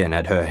chicken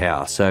at her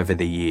house over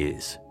the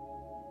years.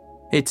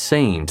 It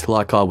seemed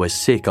like I was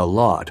sick a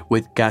lot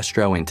with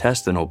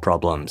gastrointestinal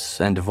problems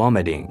and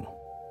vomiting."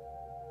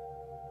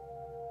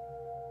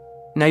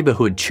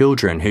 Neighbourhood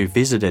children who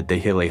visited the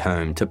Hilley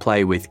home to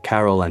play with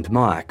Carol and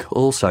Mike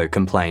also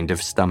complained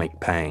of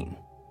stomach pain.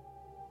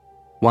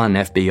 One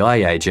FBI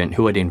agent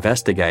who had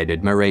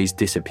investigated Marie's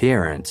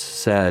disappearance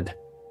said,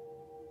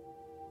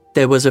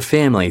 "There was a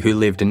family who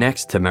lived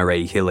next to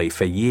Marie Hilley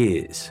for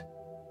years.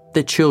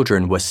 The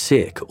children were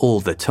sick all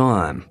the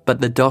time,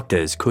 but the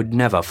doctors could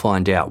never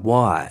find out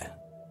why.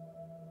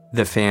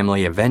 The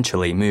family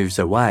eventually moves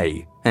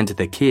away, and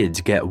the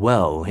kids get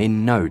well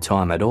in no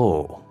time at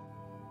all."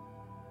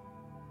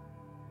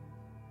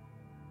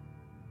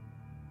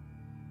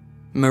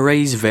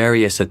 Marie's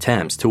various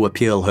attempts to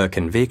appeal her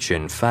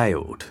conviction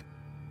failed.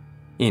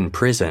 In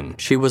prison,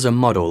 she was a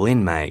model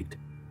inmate.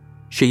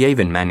 She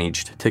even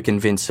managed to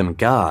convince some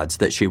guards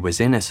that she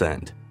was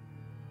innocent.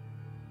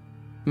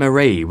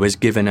 Marie was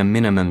given a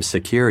minimum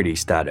security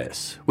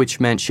status,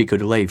 which meant she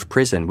could leave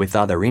prison with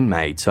other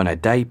inmates on a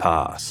day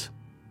pass.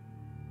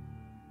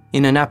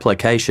 In an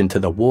application to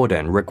the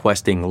warden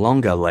requesting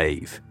longer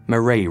leave,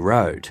 Marie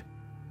wrote,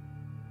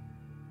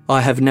 "I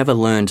have never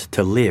learned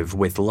to live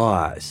with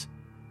lies.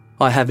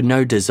 I have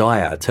no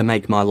desire to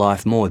make my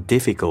life more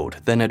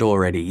difficult than it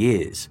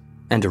already is,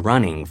 and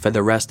running for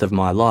the rest of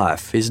my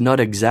life is not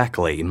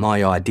exactly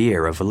my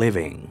idea of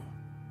living."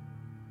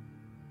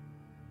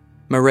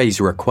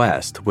 Marie's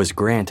request was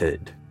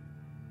granted.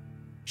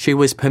 She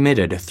was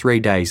permitted 3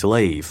 days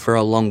leave for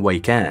a long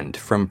weekend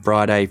from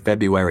Friday,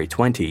 February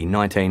 20,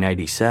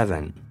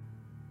 1987.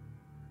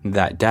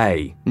 That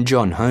day,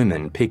 John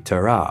Homan picked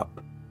her up.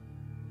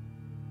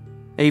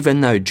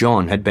 Even though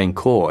John had been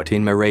caught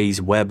in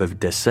Marie's web of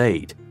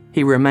deceit,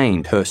 he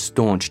remained her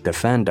staunch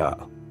defender.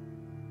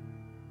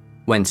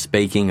 When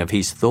speaking of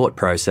his thought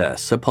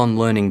process upon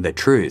learning the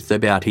truth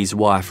about his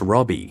wife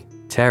Robbie,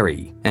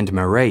 Terry, and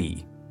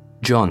Marie,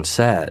 John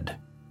said,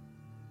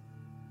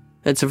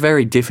 "It's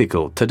very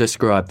difficult to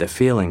describe the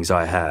feelings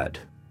I had.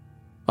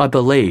 I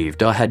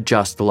believed I had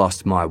just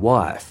lost my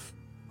wife.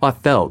 I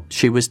felt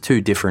she was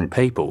two different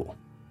people.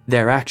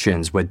 Their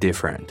actions were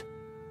different.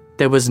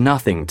 There was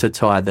nothing to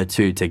tie the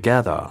two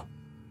together."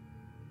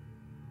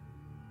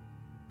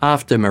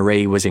 After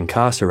Marie was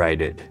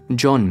incarcerated,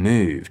 John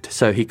moved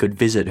so he could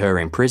visit her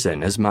in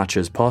prison as much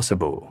as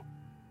possible.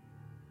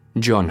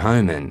 John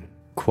Homan,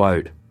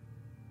 quote,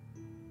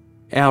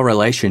 "Our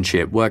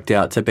relationship worked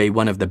out to be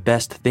one of the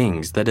best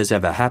things that has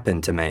ever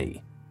happened to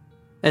me.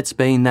 It's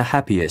been the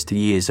happiest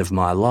years of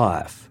my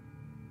life."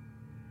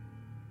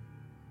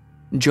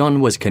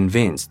 John was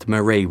convinced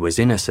Marie was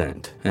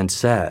innocent and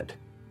said,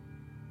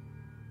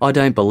 "I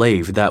don't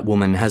believe that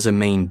woman has a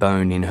mean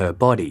bone in her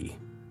body.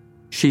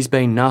 She's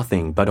been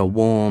nothing but a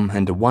warm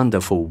and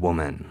wonderful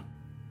woman."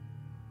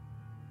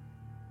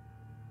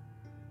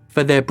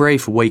 For their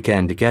brief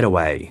weekend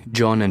getaway,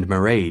 John and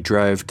Marie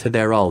drove to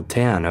their old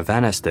town of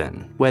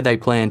Anniston, where they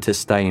planned to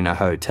stay in a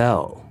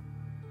hotel.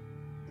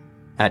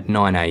 At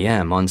 9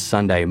 a.m. on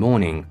Sunday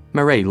morning,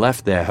 Marie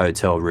left their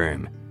hotel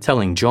room,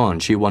 telling John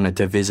she wanted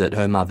to visit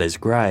her mother's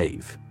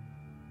grave.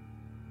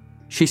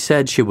 She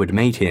said she would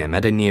meet him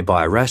at a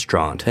nearby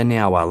restaurant an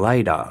hour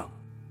later.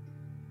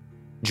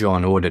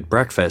 John ordered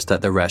breakfast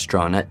at the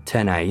restaurant at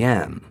 10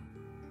 a.m.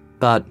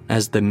 But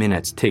as the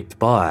minutes ticked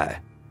by,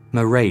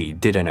 Marie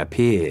didn't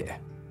appear.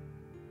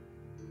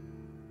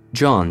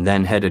 John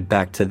then headed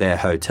back to their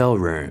hotel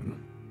room.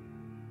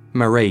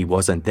 Marie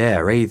wasn't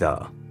there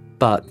either,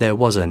 but there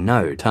was a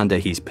note under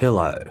his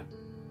pillow.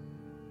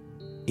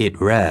 It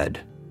read,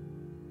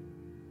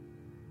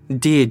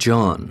 "Dear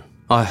John,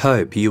 I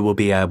hope you will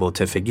be able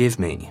to forgive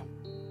me.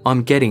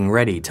 I'm getting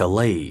ready to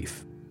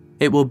leave.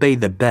 It will be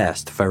the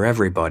best for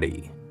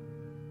everybody.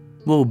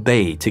 We'll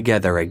be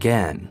together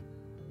again.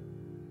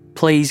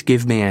 Please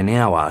give me an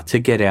hour to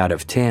get out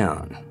of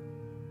town.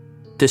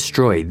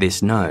 Destroy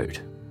this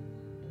note."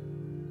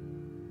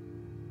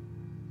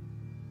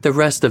 The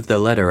rest of the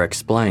letter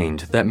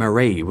explained that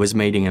Marie was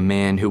meeting a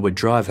man who would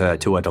drive her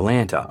to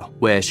Atlanta,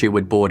 where she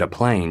would board a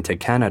plane to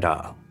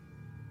Canada.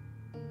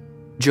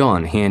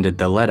 John handed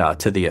the letter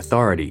to the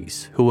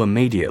authorities, who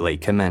immediately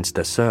commenced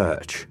a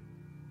search.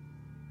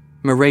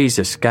 Marie's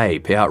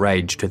escape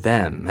outraged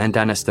them and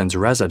Anniston's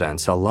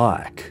residents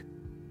alike.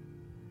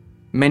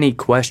 Many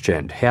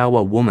questioned how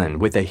a woman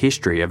with a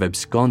history of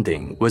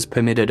absconding was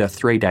permitted a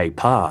 3-day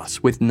pass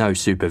with no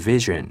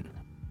supervision.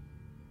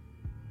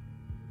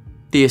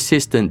 The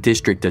assistant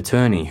district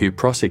attorney who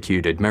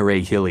prosecuted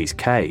Marie Hilley's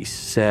case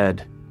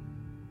said,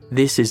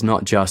 "This is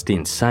not just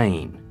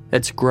insane,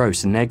 it's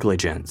gross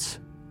negligence."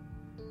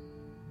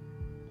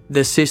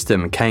 The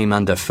system came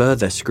under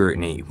further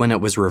scrutiny when it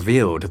was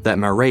revealed that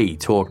Marie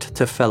talked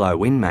to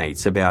fellow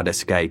inmates about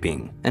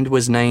escaping and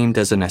was named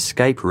as an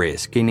escape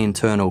risk in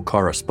internal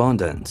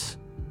correspondence.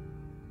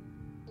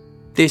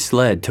 This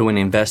led to an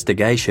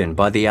investigation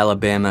by the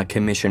Alabama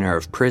Commissioner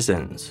of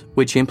Prisons,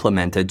 which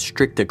implemented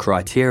stricter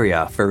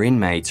criteria for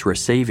inmates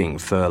receiving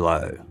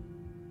furlough.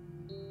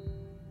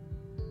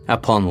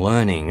 Upon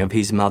learning of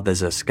his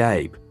mother's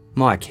escape,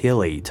 Mike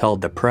Hilley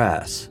told the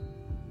press,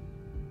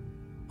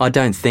 "I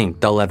don't think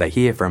they'll ever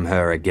hear from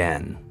her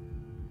again.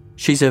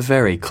 She's a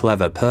very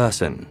clever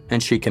person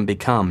and she can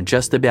become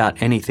just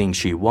about anything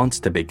she wants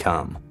to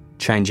become,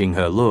 changing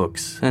her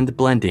looks and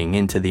blending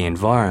into the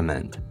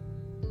environment."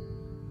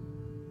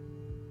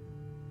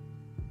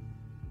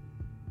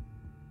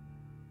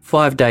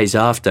 Five days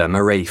after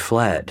Marie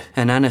fled,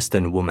 an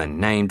Anniston woman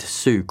named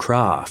Sue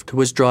Craft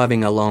was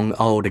driving along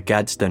Old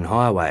Gadsden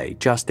Highway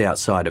just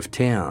outside of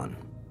town.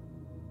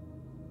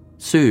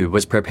 Sue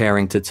was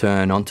preparing to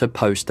turn onto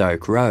Post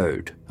Oak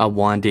Road, a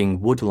winding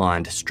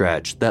wood-lined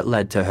stretch that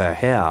led to her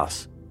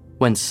house,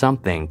 when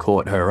something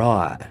caught her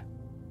eye.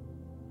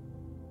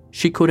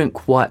 She couldn't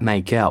quite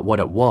make out what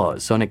it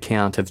was on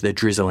account of the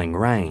drizzling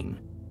rain,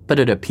 but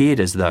it appeared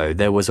as though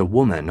there was a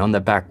woman on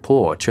the back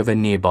porch of a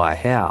nearby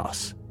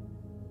house.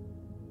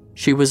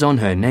 She was on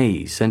her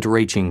knees and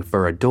reaching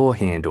for a door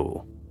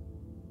handle.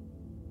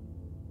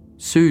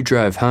 Sue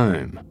drove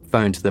home,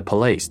 phoned the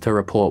police to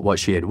report what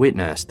she had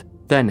witnessed,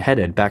 then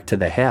headed back to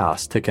the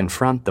house to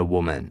confront the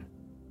woman.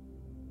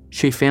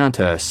 She found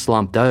her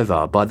slumped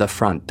over by the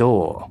front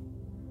door.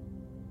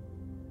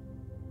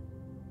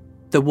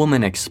 The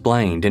woman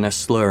explained in a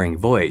slurring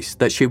voice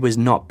that she was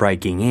not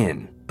breaking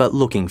in, but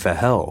looking for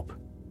help.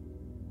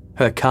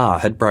 Her car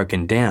had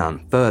broken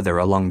down further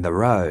along the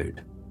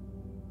road.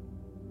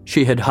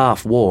 She had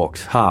half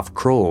walked, half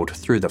crawled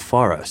through the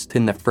forest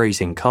in the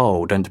freezing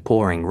cold and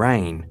pouring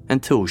rain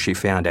until she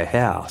found a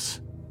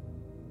house.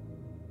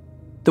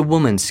 The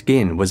woman's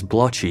skin was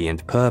blotchy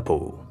and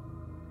purple.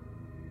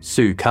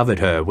 Sue covered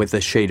her with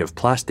a sheet of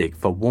plastic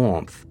for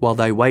warmth while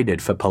they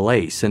waited for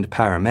police and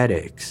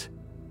paramedics.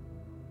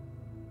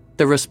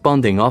 The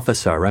responding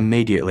officer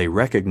immediately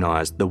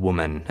recognised the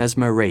woman as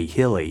Marie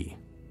Hilley.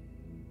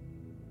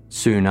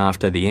 Soon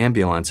after the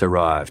ambulance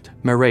arrived,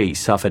 Marie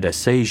suffered a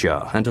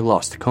seizure and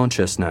lost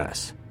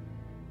consciousness.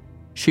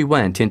 She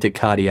went into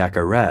cardiac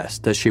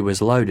arrest as she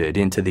was loaded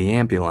into the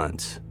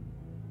ambulance.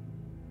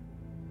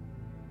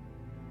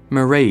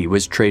 Marie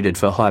was treated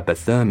for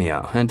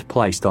hypothermia and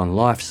placed on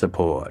life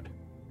support.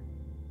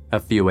 A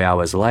few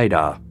hours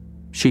later,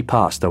 she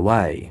passed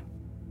away.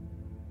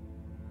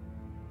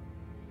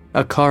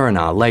 A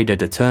coroner later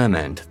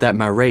determined that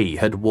Marie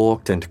had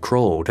walked and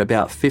crawled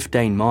about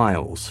 15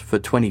 miles for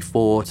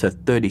 24 to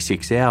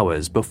 36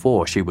 hours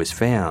before she was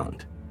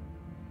found.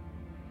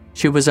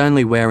 She was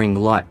only wearing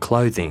light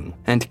clothing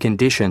and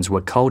conditions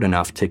were cold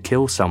enough to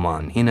kill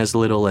someone in as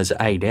little as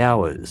 8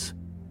 hours.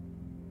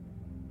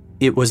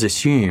 It was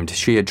assumed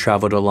she had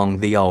travelled along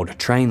the old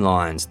train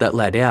lines that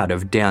led out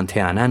of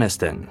downtown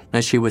Anniston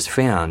as she was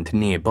found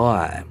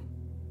nearby.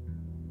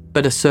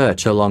 But a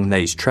search along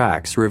these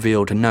tracks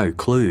revealed no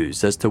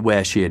clues as to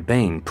where she had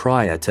been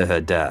prior to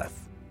her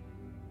death.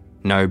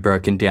 No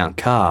broken down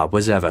car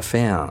was ever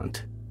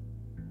found.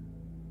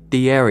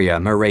 The area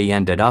Marie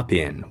ended up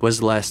in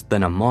was less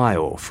than a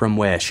mile from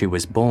where she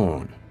was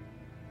born.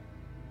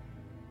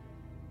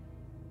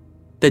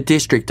 The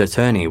district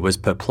attorney was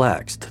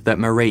perplexed that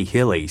Marie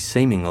Hilley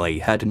seemingly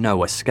had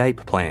no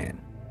escape plan,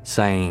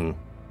 saying,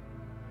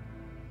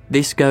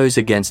 "This goes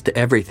against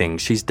everything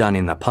she's done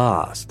in the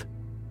past.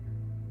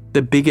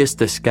 The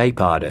biggest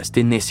escape artist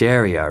in this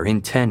area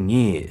in 10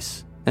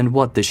 years, and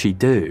what does she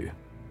do?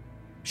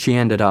 She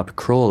ended up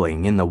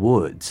crawling in the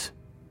woods."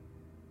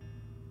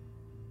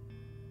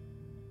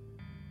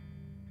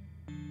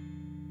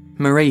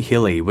 Marie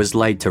Hilley was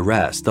laid to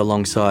rest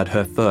alongside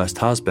her first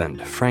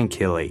husband, Frank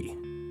Hilley.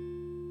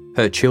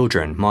 Her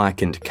children,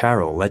 Mike and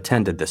Carol,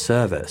 attended the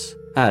service,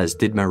 as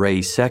did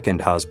Marie's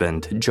second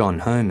husband, John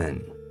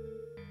Homan.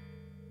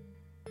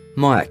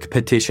 Mike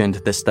petitioned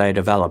the state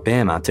of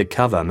Alabama to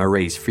cover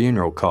Marie's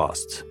funeral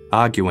costs,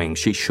 arguing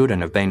she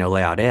shouldn't have been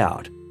allowed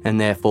out, and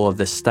therefore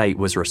the state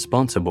was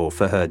responsible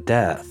for her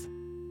death.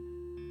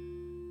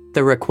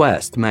 The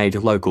request made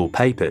local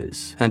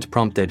papers and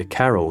prompted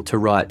Carol to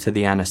write to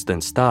the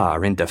Anniston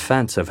Star in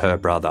defence of her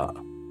brother.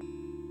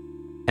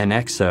 An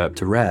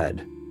excerpt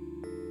read,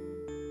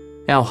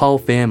 "Our whole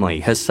family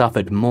has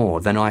suffered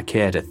more than I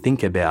care to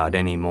think about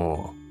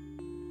anymore.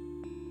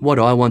 What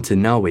I want to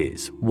know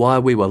is why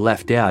we were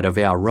left out of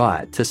our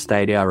right to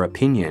state our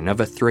opinion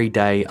of a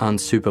 3-day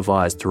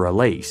unsupervised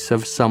release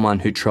of someone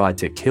who tried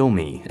to kill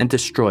me and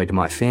destroyed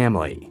my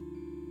family.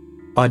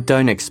 I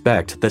don't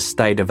expect the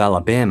state of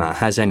Alabama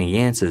has any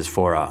answers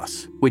for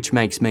us, which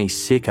makes me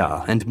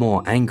sicker and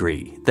more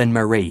angry than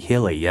Marie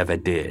Hilley ever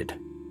did."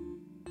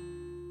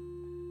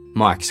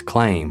 Mike's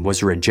claim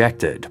was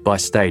rejected by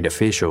state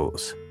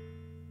officials.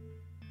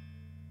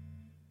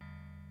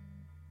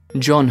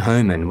 John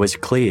Homan was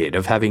cleared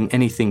of having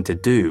anything to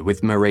do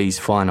with Marie's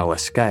final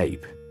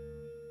escape.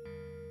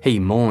 He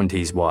mourned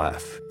his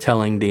wife,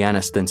 telling the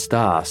Anniston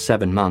Star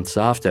 7 months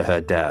after her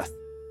death,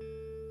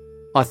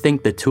 "I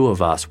think the two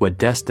of us were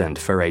destined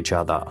for each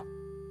other.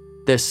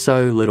 There's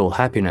so little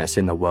happiness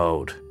in the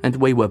world, and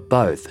we were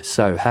both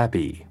so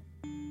happy."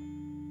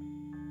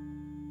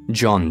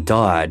 John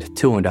died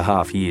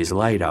 2.5 years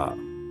later.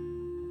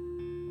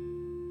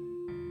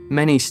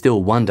 Many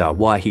still wonder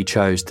why he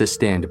chose to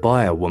stand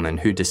by a woman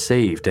who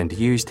deceived and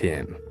used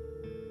him.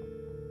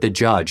 The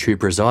judge who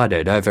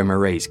presided over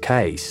Marie's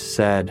case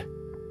said,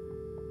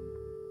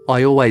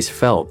 "I always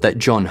felt that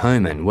John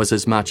Homan was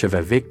as much of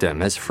a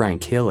victim as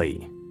Frank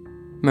Hilley.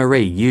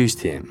 Marie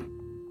used him.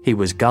 He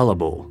was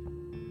gullible.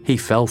 He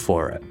fell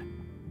for it."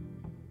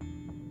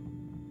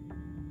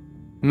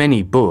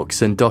 Many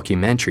books and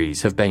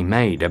documentaries have been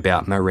made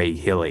about Marie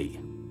Hilley.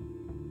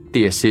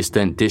 The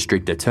assistant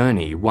district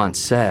attorney once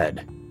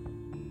said,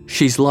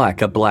 "She's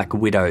like a black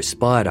widow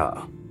spider.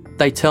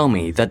 They tell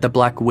me that the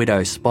black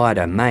widow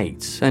spider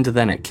mates and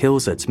then it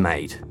kills its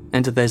mate,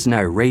 and there's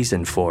no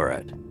reason for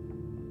it.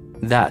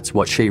 That's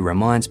what she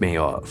reminds me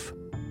of."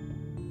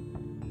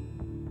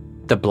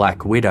 The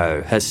Black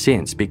Widow has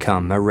since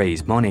become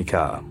Marie's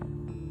moniker.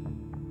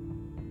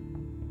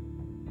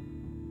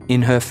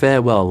 In her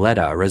farewell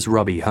letter as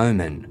Robbie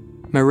Homan,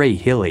 Marie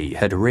Hilley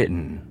had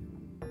written,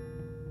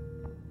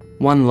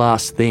 "One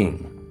last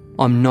thing,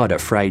 I'm not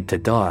afraid to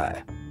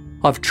die.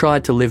 I've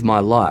tried to live my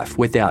life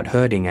without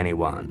hurting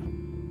anyone.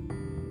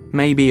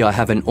 Maybe I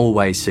haven't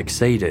always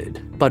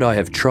succeeded, but I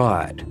have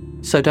tried,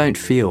 so don't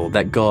feel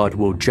that God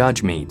will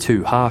judge me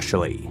too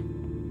harshly.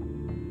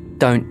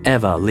 Don't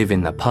ever live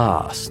in the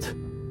past.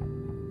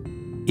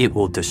 It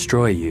will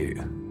destroy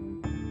you."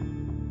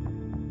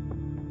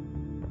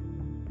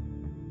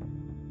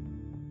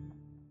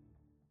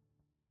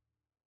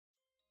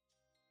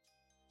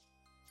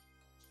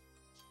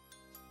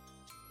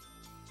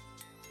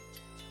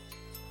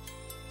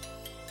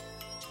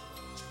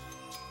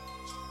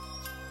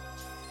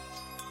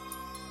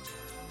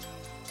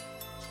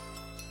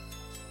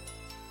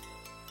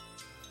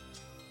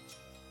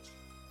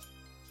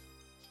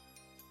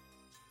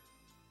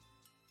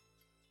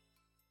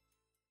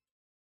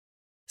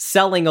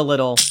 Selling a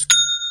little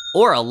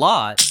or a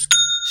lot,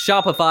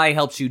 Shopify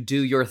helps you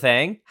do your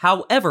thing,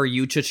 however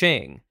you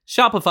cha-ching.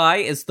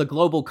 Shopify is the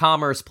global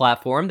commerce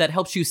platform that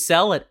helps you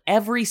sell at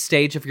every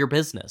stage of your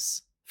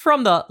business.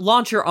 From the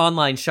launch your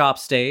online shop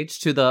stage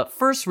to the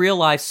first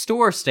real-life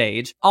store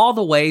stage, all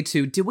the way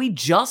to did we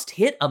just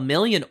hit 1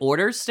 million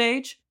orders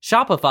stage?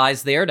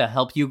 Shopify's there to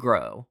help you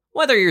grow.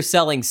 Whether you're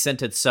selling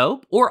scented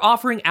soap or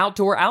offering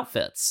outdoor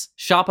outfits,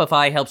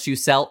 Shopify helps you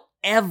sell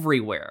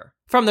everywhere.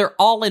 From their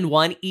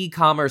all-in-one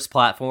e-commerce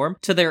platform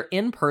to their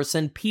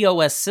in-person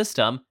POS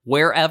system,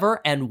 wherever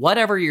and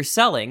whatever you're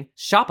selling,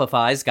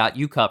 Shopify's got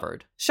you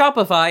covered.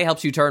 Shopify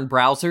helps you turn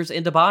browsers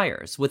into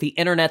buyers with the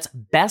internet's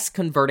best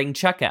converting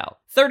checkout,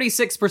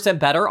 36%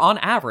 better on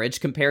average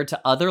compared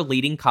to other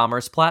leading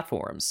commerce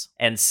platforms.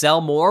 And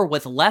sell more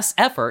with less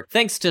effort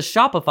thanks to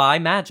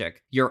Shopify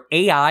Magic, your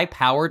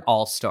AI-powered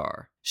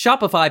all-star.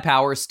 Shopify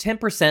powers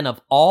 10% of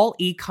all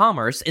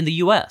e-commerce in the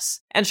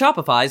US, and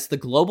Shopify's the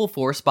global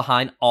force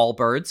behind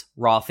Allbirds,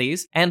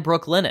 Rothy's, and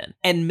Brooklinen,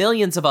 and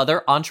millions of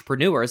other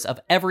entrepreneurs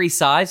of every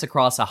size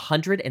across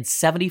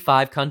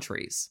 175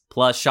 countries.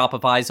 Plus,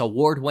 Shopify's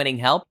award-winning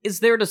help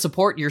is there to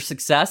support your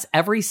success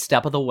every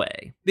step of the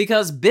way.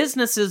 Because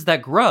businesses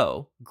that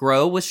grow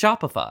with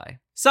Shopify.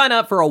 Sign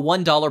up for a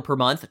 $1 per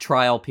month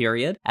trial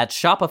period at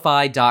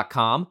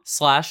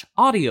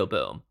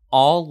shopify.com/audioboom,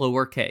 all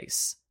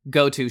lowercase.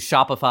 Go to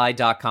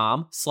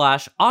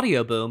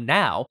shopify.com/audioboom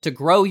now to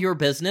grow your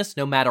business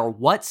no matter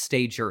what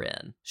stage you're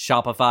in.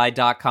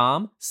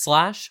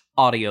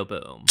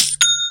 Shopify.com/audioboom.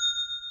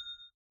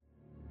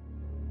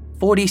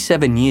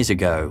 47 years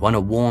ago, on a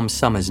warm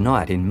summer's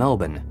night in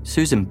Melbourne,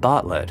 Susan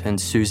Bartlett and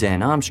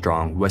Suzanne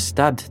Armstrong were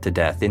stabbed to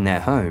death in their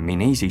home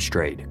in Easy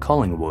Street,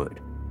 Collingwood.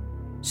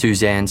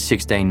 Suzanne's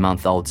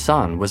 16-month-old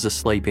son was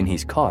asleep in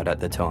his cot at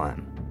the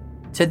time.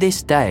 To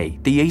this day,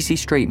 the Easy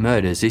Street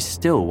murders is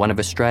still one of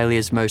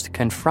Australia's most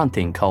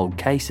confronting cold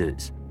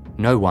cases.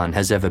 No one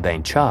has ever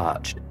been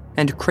charged,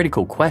 and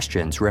critical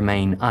questions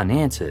remain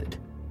unanswered.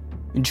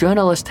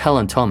 Journalist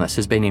Helen Thomas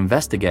has been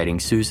investigating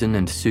Susan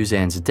and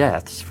Suzanne's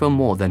deaths for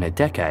more than a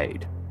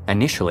decade,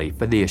 initially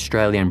for the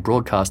Australian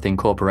Broadcasting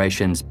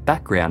Corporation's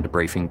background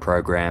briefing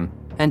program,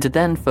 and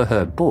then for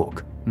her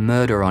book,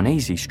 Murder on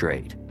Easy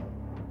Street.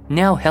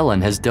 Now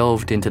Helen has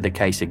delved into the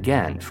case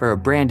again for a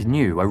brand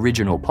new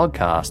original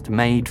podcast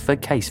made for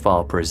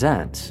Casefile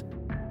Presents.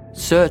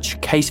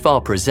 Search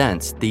Casefile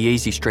Presents The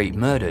Easy Street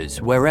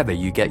Murders wherever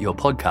you get your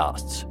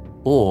podcasts,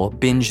 or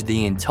binge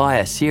the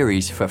entire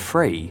series for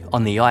free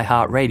on the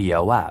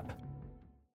iHeartRadio app.